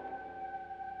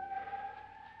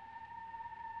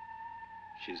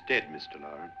 She's dead, Mr.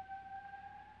 Loren.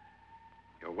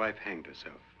 Your wife hanged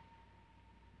herself.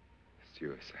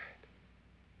 Suicide.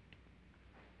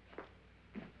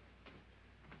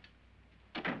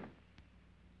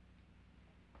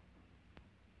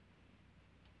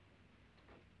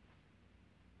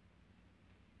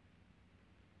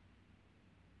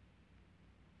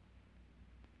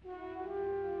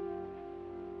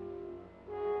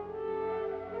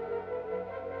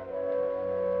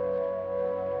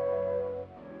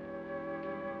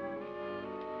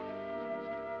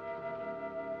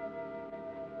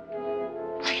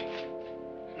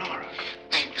 Nora,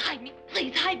 Please hide me.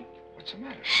 Please hide me. What's the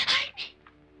matter? Hide me.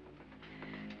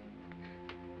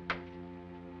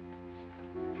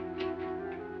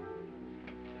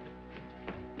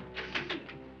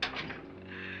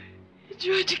 He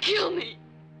tried to kill me.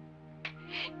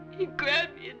 He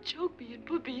grabbed me and choked me and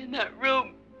put me in that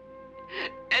room.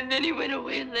 And then he went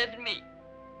away and left me.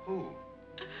 who?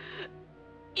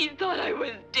 He thought I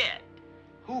was dead.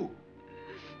 Who?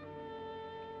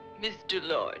 Mr.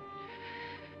 Loren.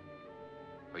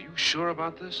 Are you sure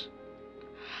about this?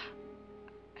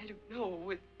 I don't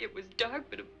know. It was dark,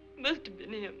 but it must have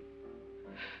been him.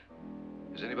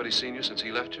 Has anybody seen you since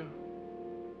he left you?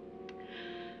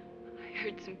 I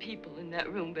heard some people in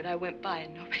that room, but I went by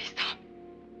and nobody saw me.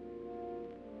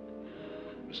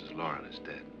 Mrs. Loren is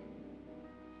dead.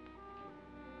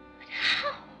 But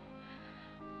how?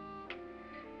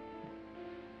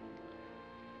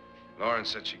 Loren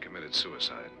said she committed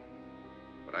suicide,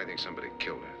 but I think somebody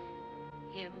killed her.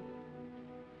 Him?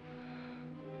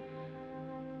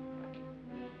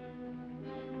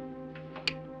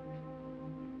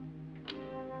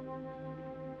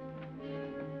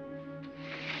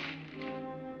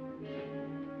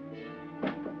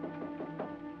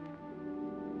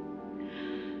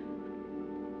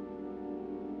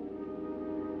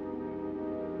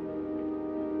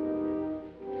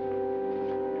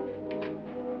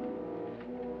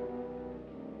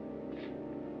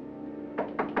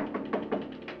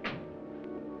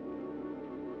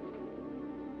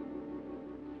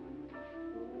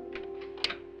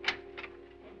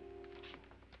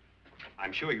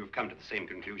 I'm sure you've come to the same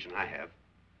conclusion I have.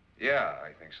 Yeah,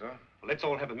 I think so. Well, let's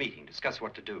all have a meeting, discuss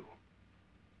what to do.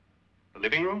 The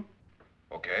living room?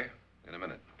 Okay, in a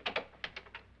minute.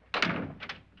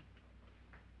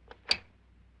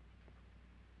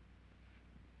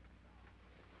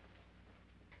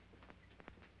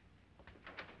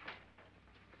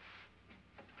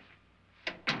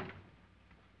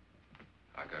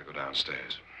 I gotta go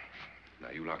downstairs. Now,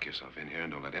 you lock yourself in here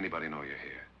and don't let anybody know you're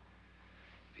here.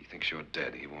 If he thinks you're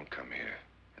dead, he won't come here.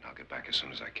 And I'll get back as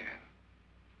soon as I can.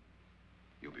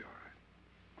 You'll be all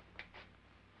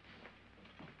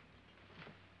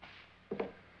right.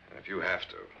 And if you have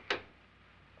to,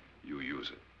 you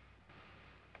use it.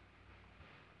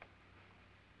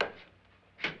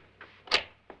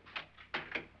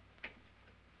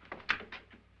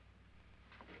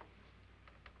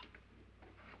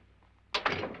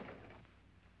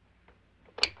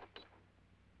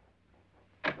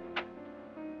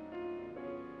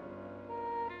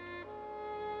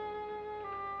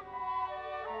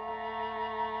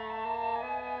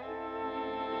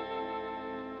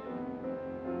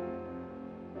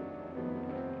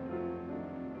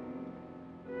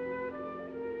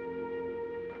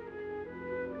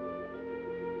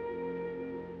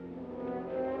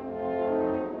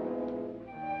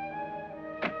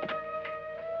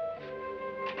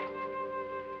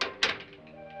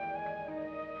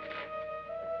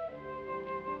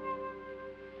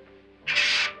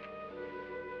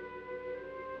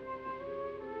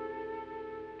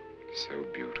 So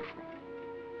beautiful.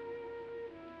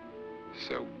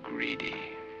 So greedy.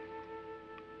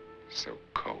 So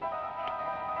cold.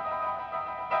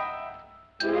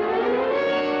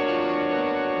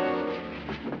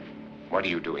 What are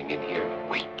you doing in here?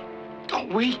 Wait.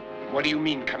 Don't wait. What do you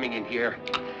mean coming in here?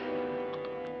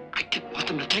 I didn't want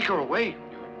them to take her away.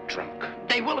 You're drunk.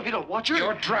 They will if you don't watch her.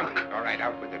 You're drunk. All right,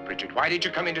 out with it, Bridget. Why did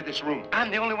you come into this room? I'm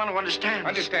the only one who understands.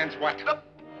 Understands what?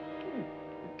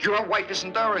 Your wife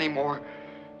isn't there anymore.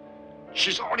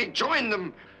 She's already joined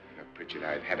them. Look, Bridget,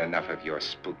 I've had enough of your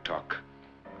spook talk.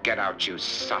 Get out, you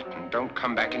sot, and don't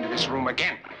come back into this room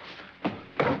again.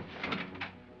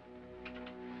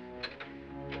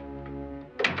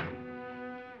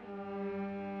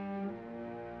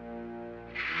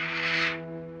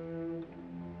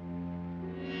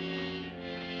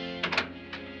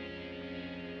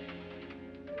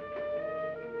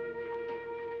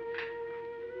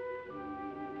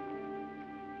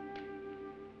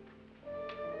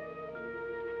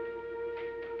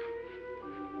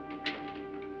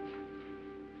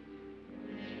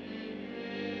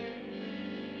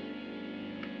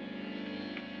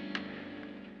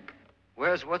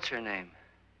 Where's what's-her-name?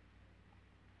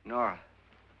 Nora.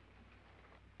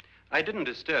 I didn't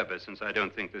disturb her since I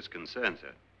don't think this concerns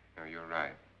her. No, you're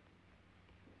right.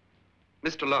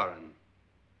 Mr. Loren,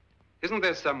 isn't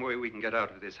there some way we can get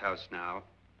out of this house now?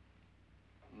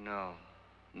 No,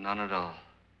 none at all.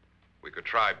 We could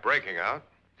try breaking out.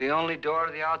 The only door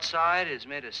to the outside is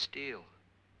made of steel.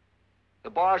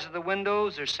 The bars of the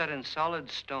windows are set in solid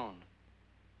stone.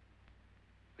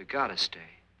 We gotta stay.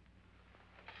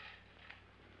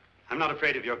 I'm not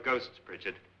afraid of your ghosts,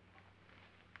 Bridget.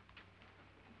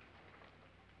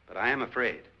 But I am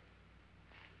afraid.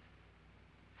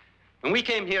 When we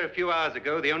came here a few hours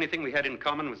ago, the only thing we had in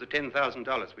common was the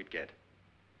 $10,000 we'd get.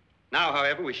 Now,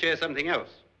 however, we share something else.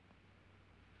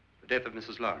 The death of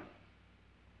Mrs. Loren.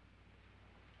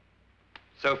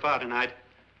 So far tonight,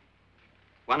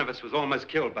 one of us was almost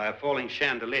killed by a falling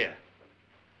chandelier.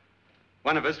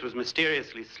 One of us was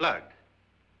mysteriously slugged.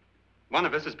 One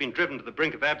of us has been driven to the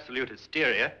brink of absolute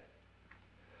hysteria,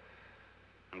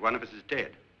 and one of us is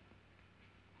dead.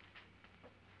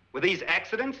 Were these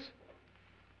accidents?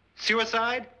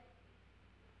 Suicide?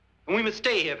 And we must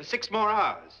stay here for 6 more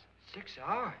hours. 6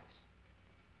 hours?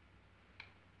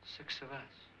 6 of us.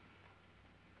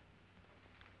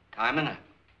 Time enough.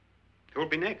 Who'll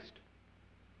be next?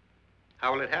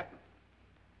 How will it happen?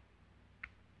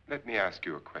 Let me ask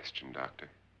you a question, Doctor.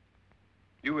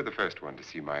 You were the first one to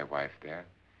see my wife there.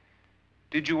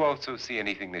 Did you also see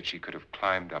anything that she could have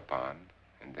climbed up on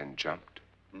and then jumped?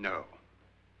 No.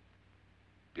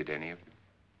 Did any of you?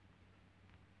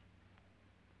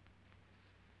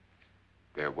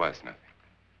 There was nothing.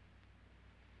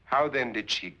 How then did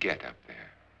she get up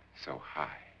there so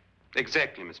high?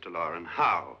 Exactly, Mr. Loren.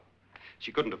 How?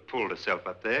 She couldn't have pulled herself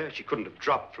up there. She couldn't have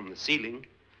dropped from the ceiling.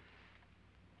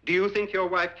 Do you think your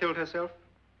wife killed herself?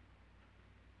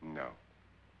 No.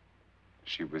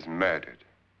 She was murdered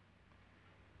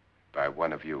by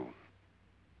one of you.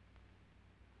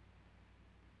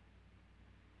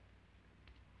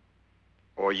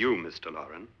 Or you, Mr.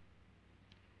 Loren.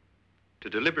 To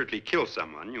deliberately kill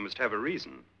someone, you must have a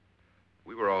reason.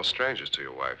 We were all strangers to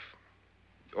your wife.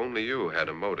 Only you had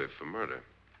a motive for murder.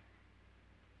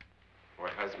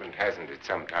 What husband hasn't at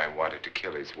some time wanted to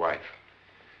kill his wife?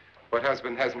 What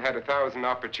husband hasn't had 1,000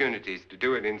 opportunities to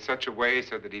do it in such a way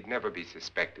so that he'd never be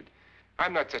suspected?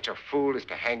 I'm not such a fool as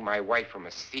to hang my wife from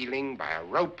a ceiling by a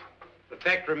rope. The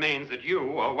fact remains that you,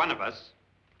 or one of us,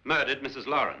 murdered Mrs.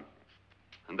 Loren.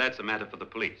 And that's a matter for the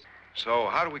police. So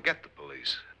how do we get the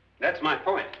police? That's my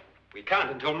point. We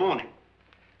can't until morning.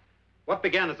 What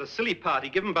began as a silly party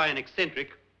given by an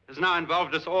eccentric has now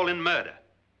involved us all in murder.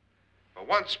 For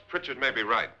once, Pritchard may be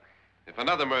right. If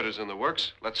another murder's in the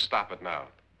works, let's stop it now.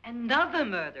 Another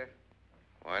murder?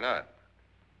 Why not?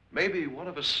 Maybe one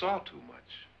of us saw too much.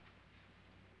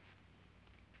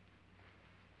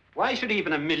 Why should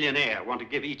even a millionaire want to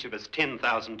give each of us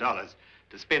 $10,000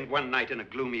 to spend one night in a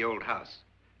gloomy old house?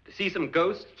 To see some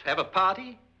ghosts, have a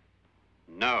party?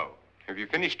 No. Have you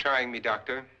finished trying me,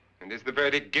 Doctor? And is the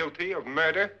verdict guilty of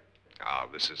murder? Oh,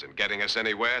 this isn't getting us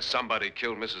anywhere. Somebody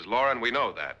killed Mrs. Loren. We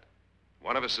know that.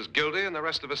 One of us is guilty and the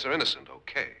rest of us are innocent,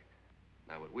 okay.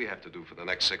 Now, what we have to do for the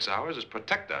next 6 hours is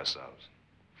protect ourselves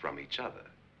from each other.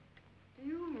 Do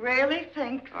you really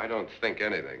think? I don't think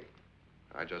anything.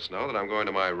 I just know that I'm going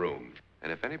to my room.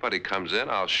 And if anybody comes in,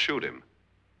 I'll shoot him.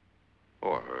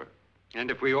 Or her.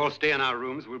 And if we all stay in our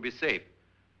rooms, we'll be safe.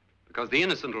 Because the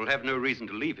innocent will have no reason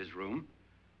to leave his room.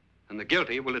 And the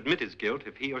guilty will admit his guilt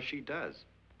if he or she does.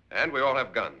 And we all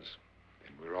have guns.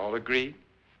 And we're all agreed?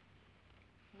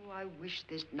 Oh, I wish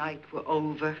this night were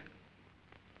over.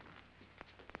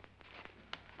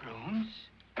 Rooms?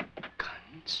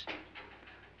 Guns?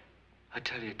 I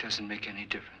tell you, it doesn't make any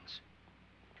difference.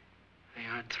 They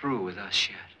aren't through with us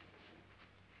yet.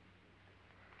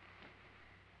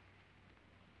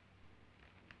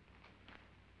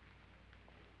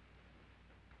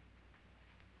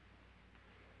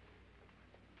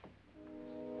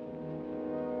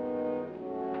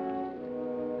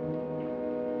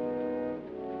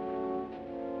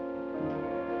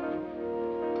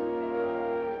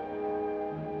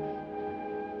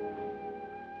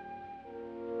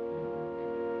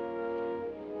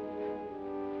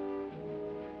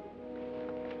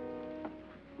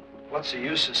 What's the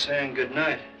use of saying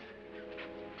goodnight?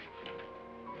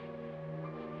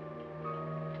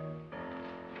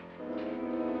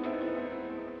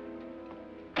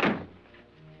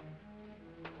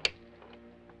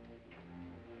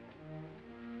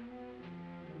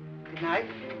 Good night.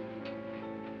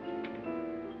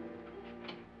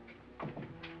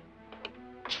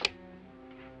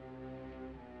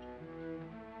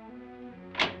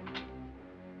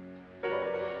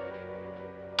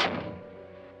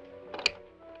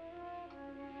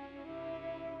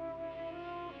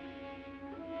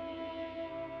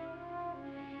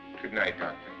 Good night,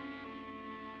 Doctor.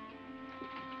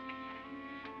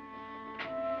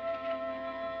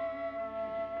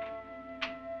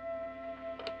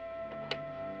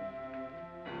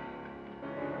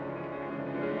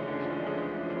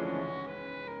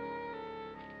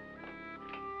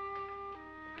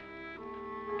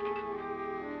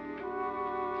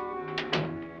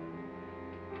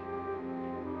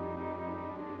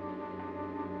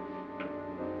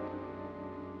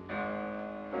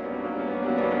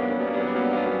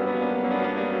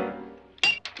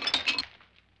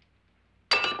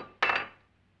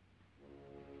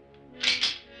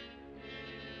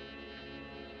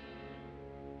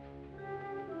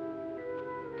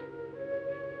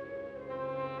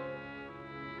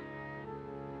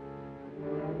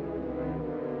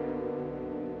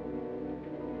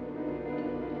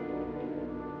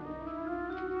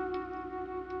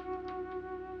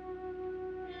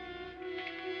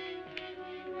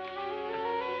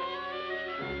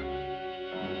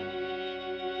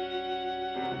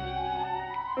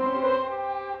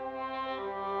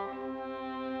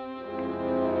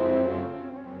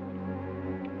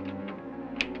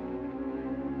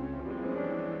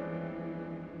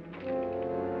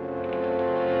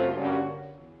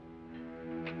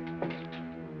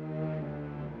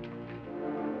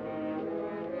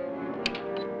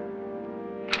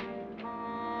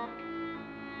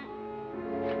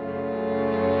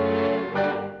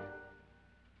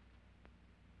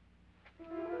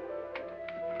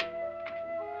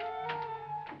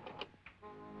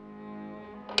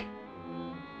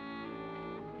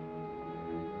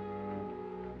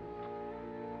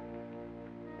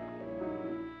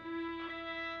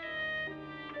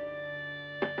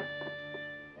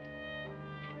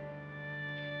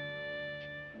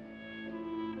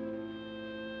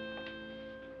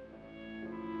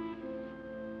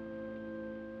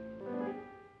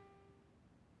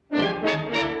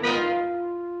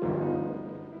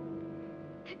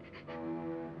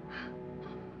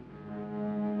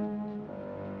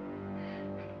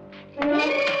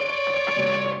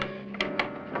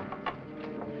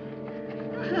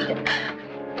 Nora,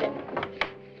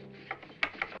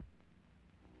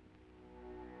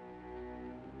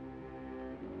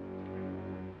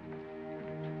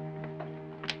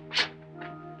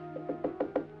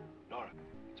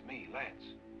 it's me,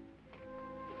 Lance.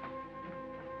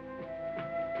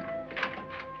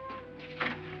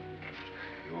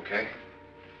 You okay?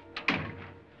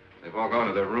 They've all gone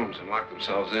to their rooms and locked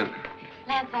themselves in.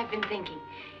 Lance, I've been thinking.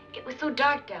 It was so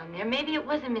dark down there. Maybe it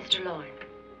wasn't Mr. Loren.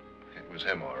 It was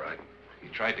him, all right. He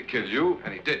tried to kill you,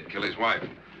 and he did kill his wife.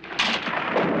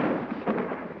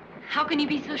 How can you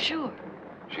be so sure?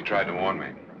 She tried to warn me,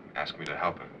 asked me to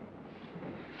help her.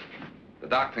 The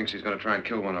doc thinks he's going to try and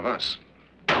kill one of us.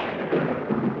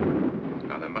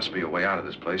 Now, there must be a way out of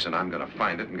this place, and I'm going to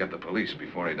find it and get the police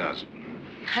before he does.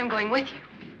 I'm going with you.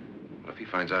 What if he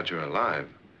finds out you're alive?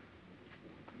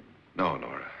 No,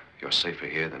 Nora. You're safer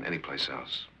here than any place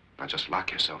else. Now, just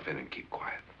lock yourself in and keep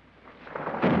quiet.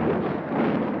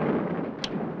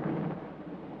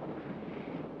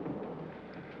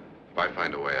 If I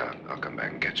find a way out, I'll come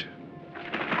back and get you.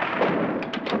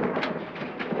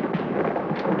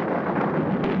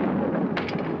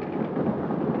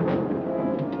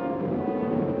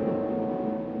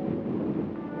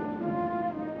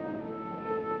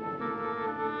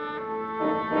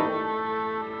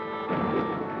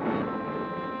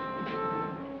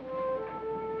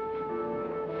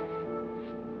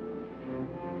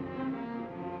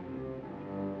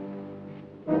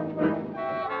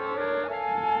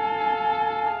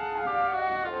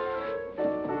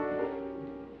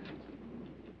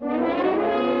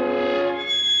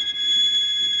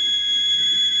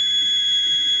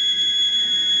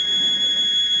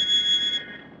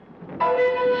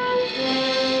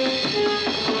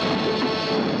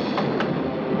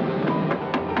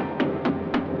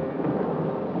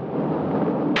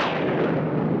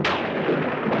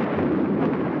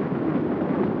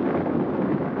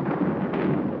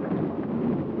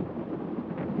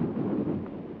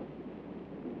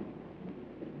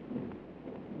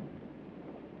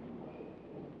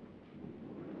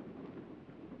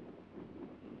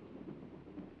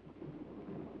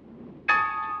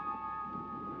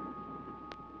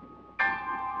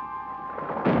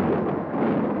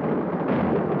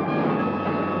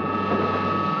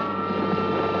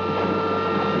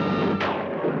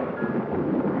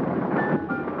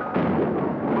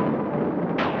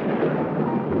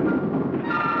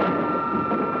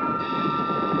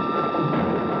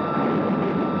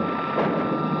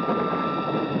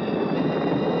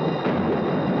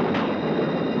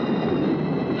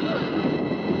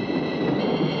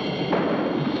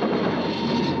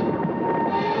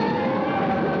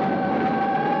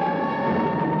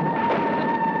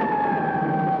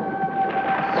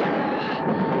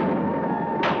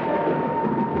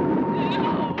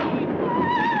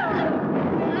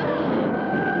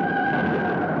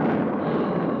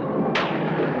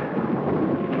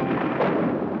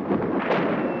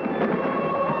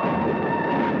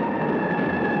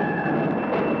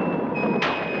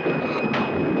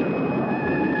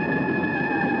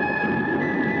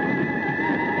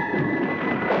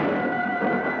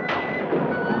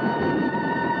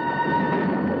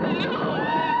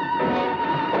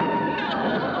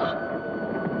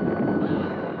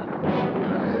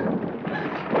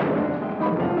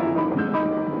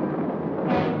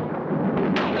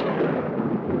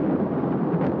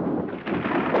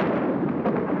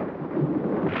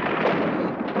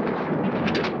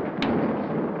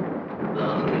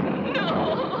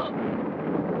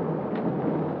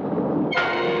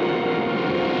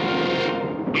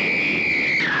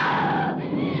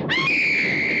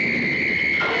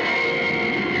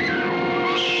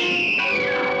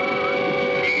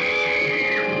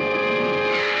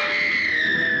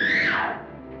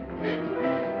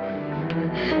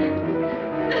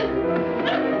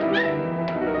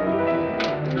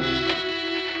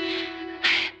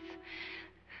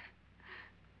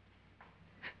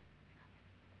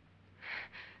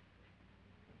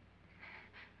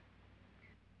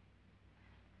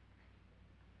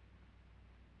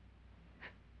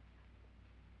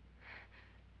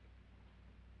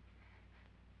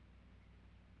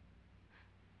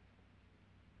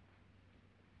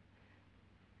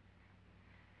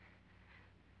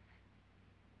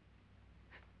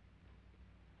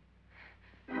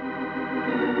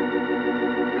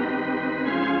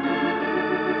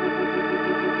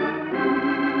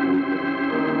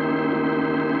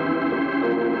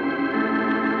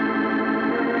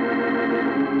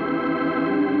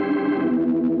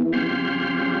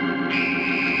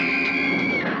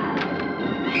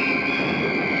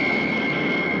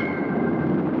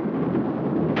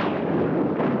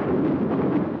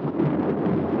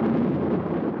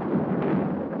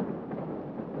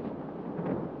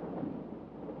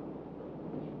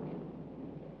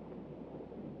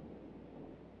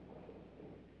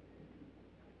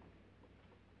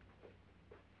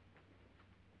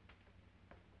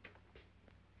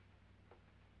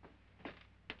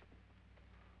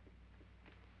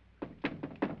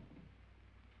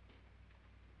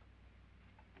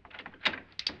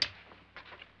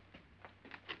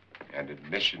 And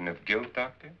admission of guilt,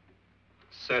 Doctor?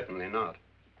 Certainly not.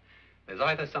 There's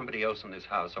either somebody else in this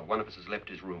house or one of us has left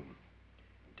his room.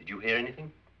 Did you hear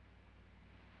anything?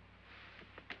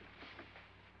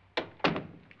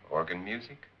 Organ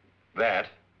music? That,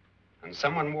 and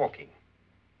someone walking.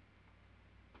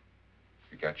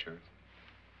 You got yours?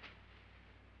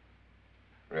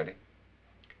 Ready?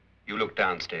 You look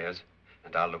downstairs,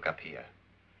 and I'll look up here.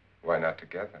 Why not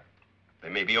together? There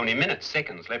may be only minutes,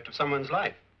 seconds left of someone's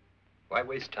life. Why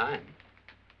waste time?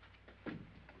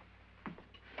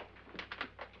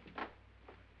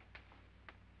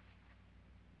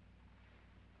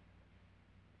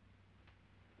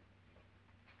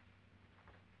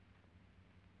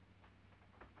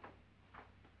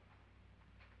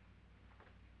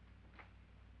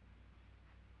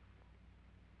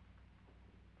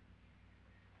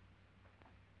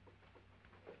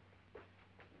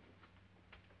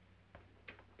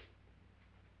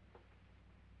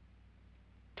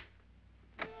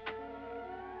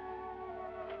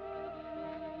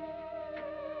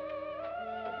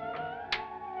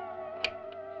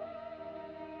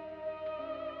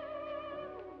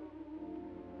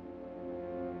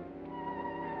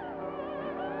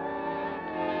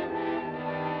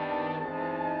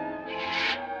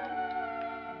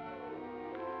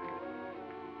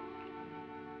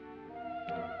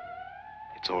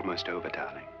 It's almost over,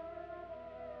 darling.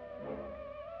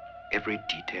 Every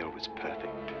detail was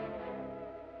perfect.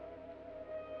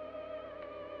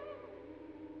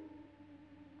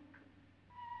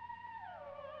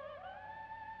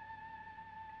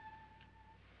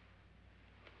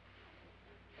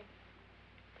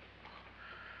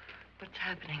 What's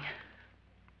happening?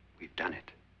 We've done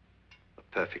it. A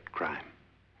perfect crime.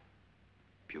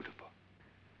 Beautiful.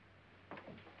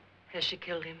 Has she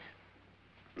killed him?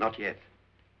 Not yet,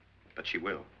 but she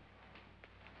will.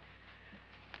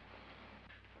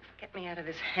 Get me out of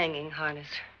this hanging harness.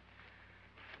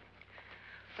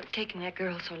 What's taking that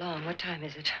girl so long? What time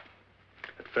is it?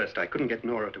 At first, I couldn't get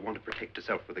Nora to want to protect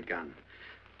herself with a gun.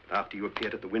 But after you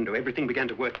appeared at the window, everything began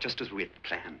to work just as we had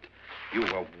planned. You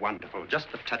were wonderful.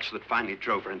 Just the touch that finally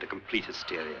drove her into complete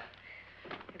hysteria.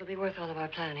 It'll be worth all of our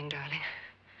planning, darling.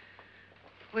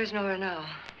 Where's Nora now?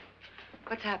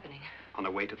 What's happening? On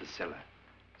her way to the cellar.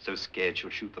 So scared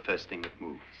she'll shoot the first thing that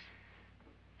moves.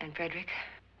 And Frederick?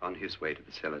 On his way to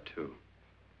the cellar, too.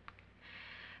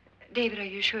 David, are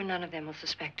you sure none of them will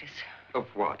suspect us? Of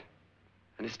what?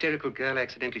 An hysterical girl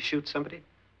accidentally shoots somebody?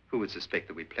 Who would suspect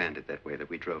that we planned it that way, that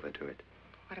we drove her to it?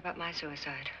 What about my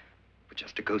suicide? But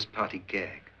just a ghost party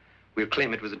gag. We'll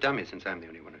claim it was a dummy since I'm the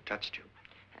only one who touched you.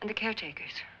 And the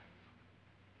caretakers?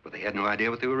 Well, they had no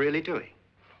idea what they were really doing.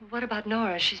 What about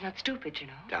Nora? She's not stupid, you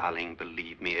know. Darling,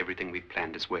 believe me, everything we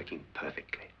planned is working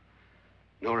perfectly.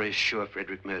 Nora is sure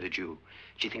Frederick murdered you.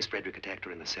 She thinks Frederick attacked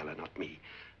her in the cellar, not me.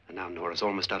 And now Nora's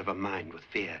almost out of her mind with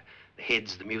fear. The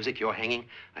heads, the music, you're hanging.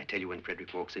 I tell you, when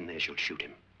Frederick walks in there, she'll shoot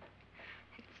him.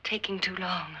 It's taking too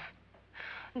long.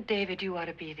 David, you ought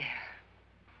to be there.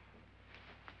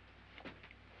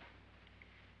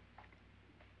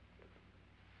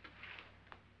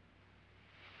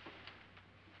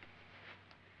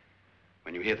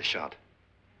 When you hear the shot,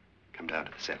 come down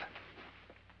to the cellar.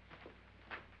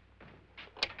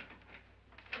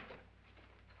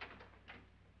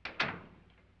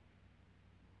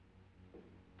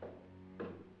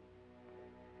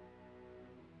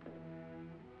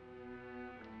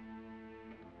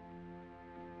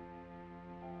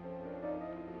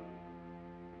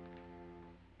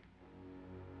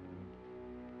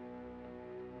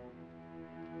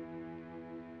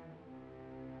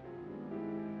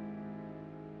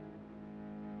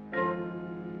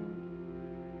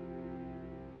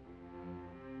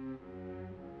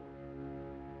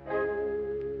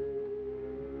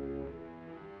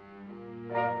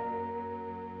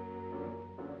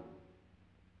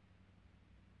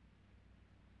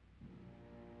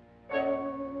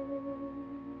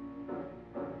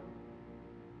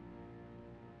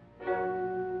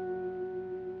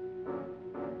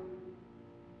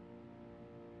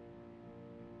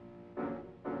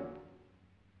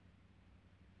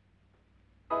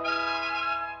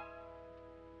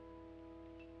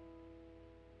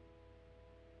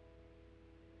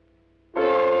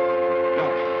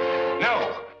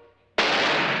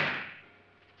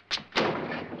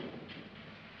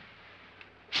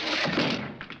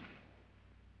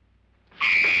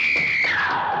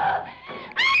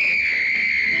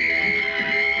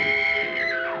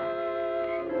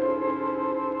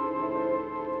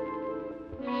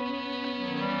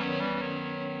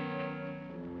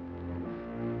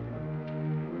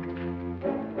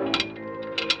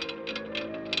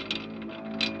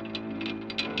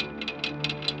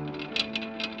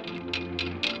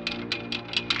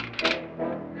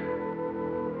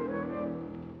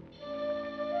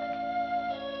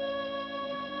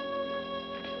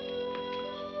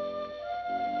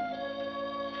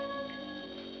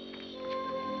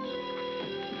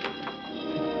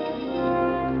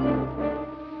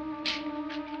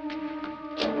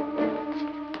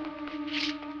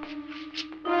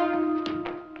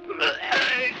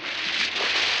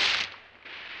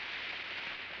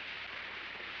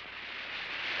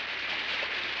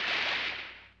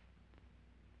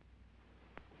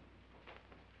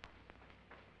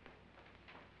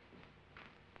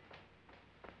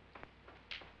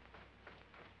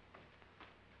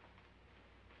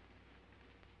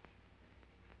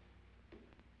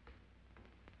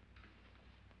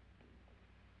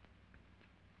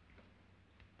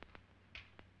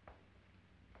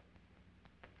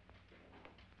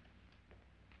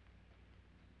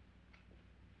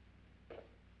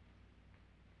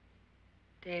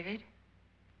 David?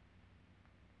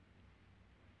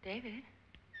 David?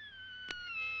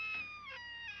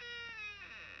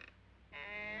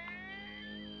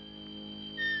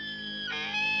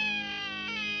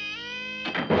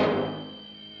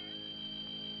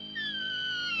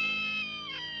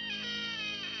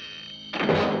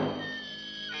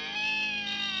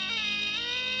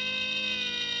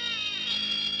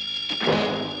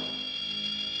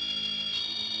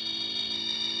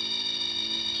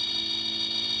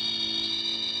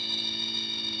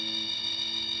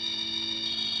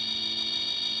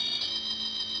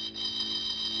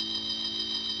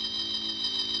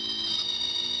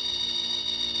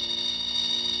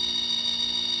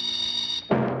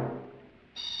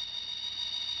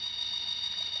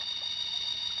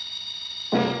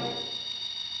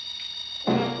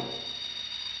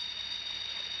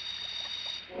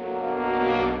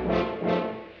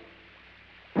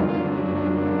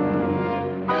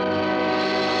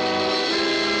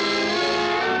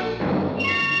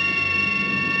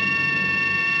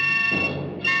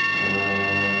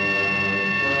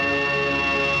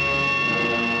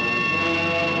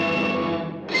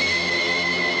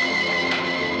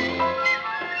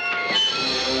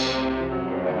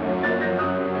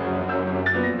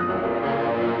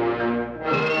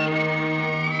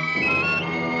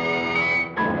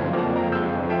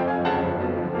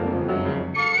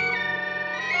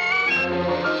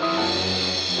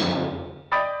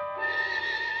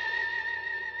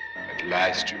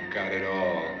 You've got it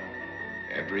all.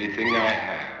 Everything I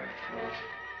have.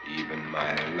 Even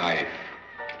my life.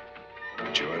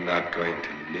 But you're not going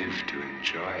to live to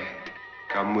enjoy it.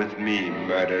 Come with me,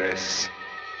 murderess.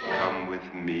 Come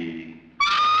with me.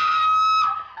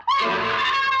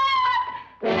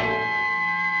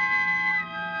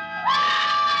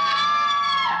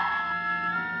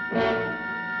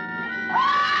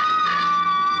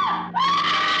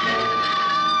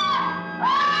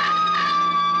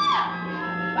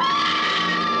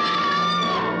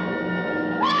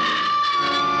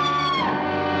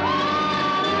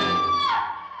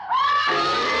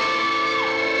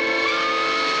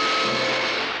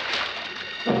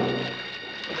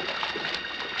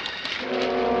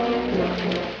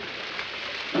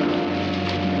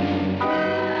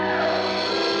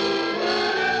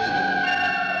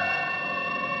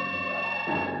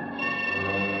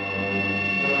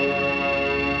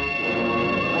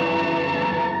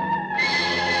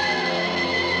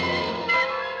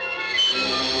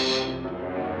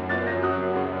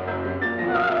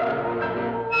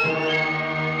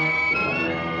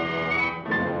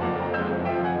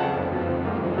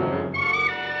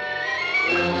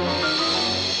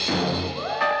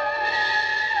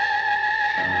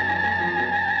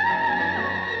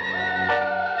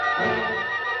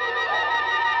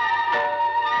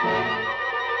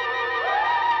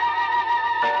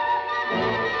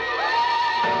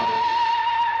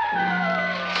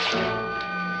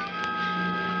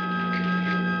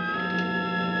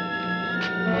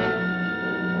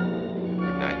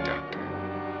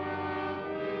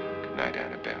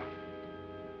 Annabelle.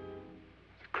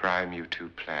 The crime you two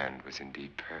planned was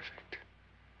indeed perfect.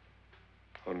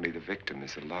 Only the victim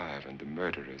is alive and the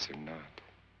murderers are not.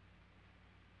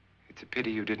 It's a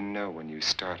pity you didn't know when you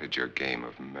started your game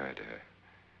of murder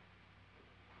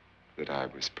that I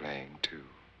was playing too.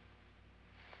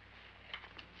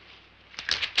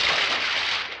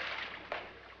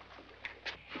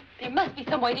 There must be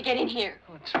some way to get in here.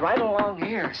 Well, it's right along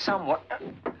here somewhere.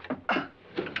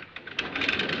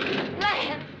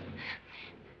 Lance!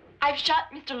 I've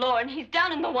shot Mr. Loren. He's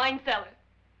down in the wine cellar.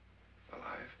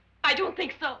 Alive? I don't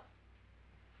think so.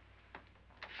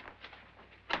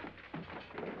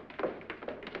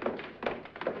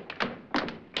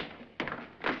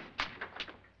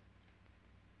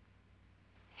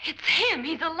 It's him.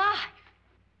 He's alive.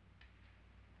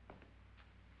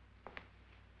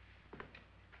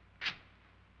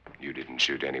 You didn't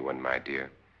shoot anyone, my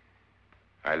dear.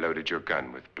 I loaded your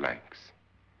gun with blanks.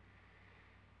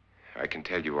 I can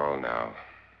tell you all now.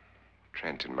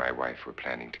 Trent and my wife were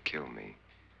planning to kill me.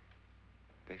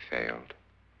 They failed.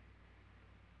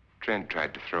 Trent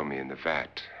tried to throw me in the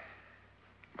vat.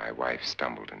 My wife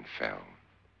stumbled and fell.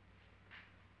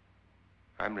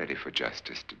 I'm ready for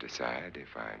justice to decide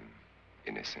if I'm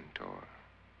innocent or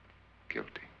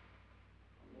guilty.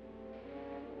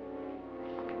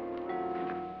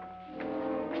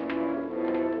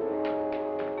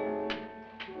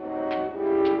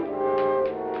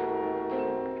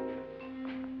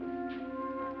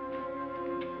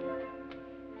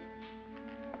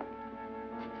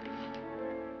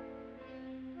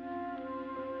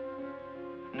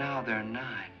 Now they're 9.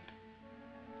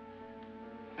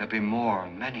 There'll be more,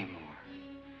 many more.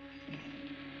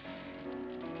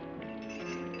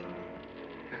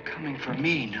 They're coming for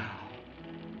me now.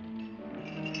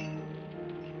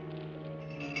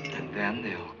 And then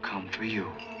they'll come for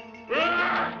you.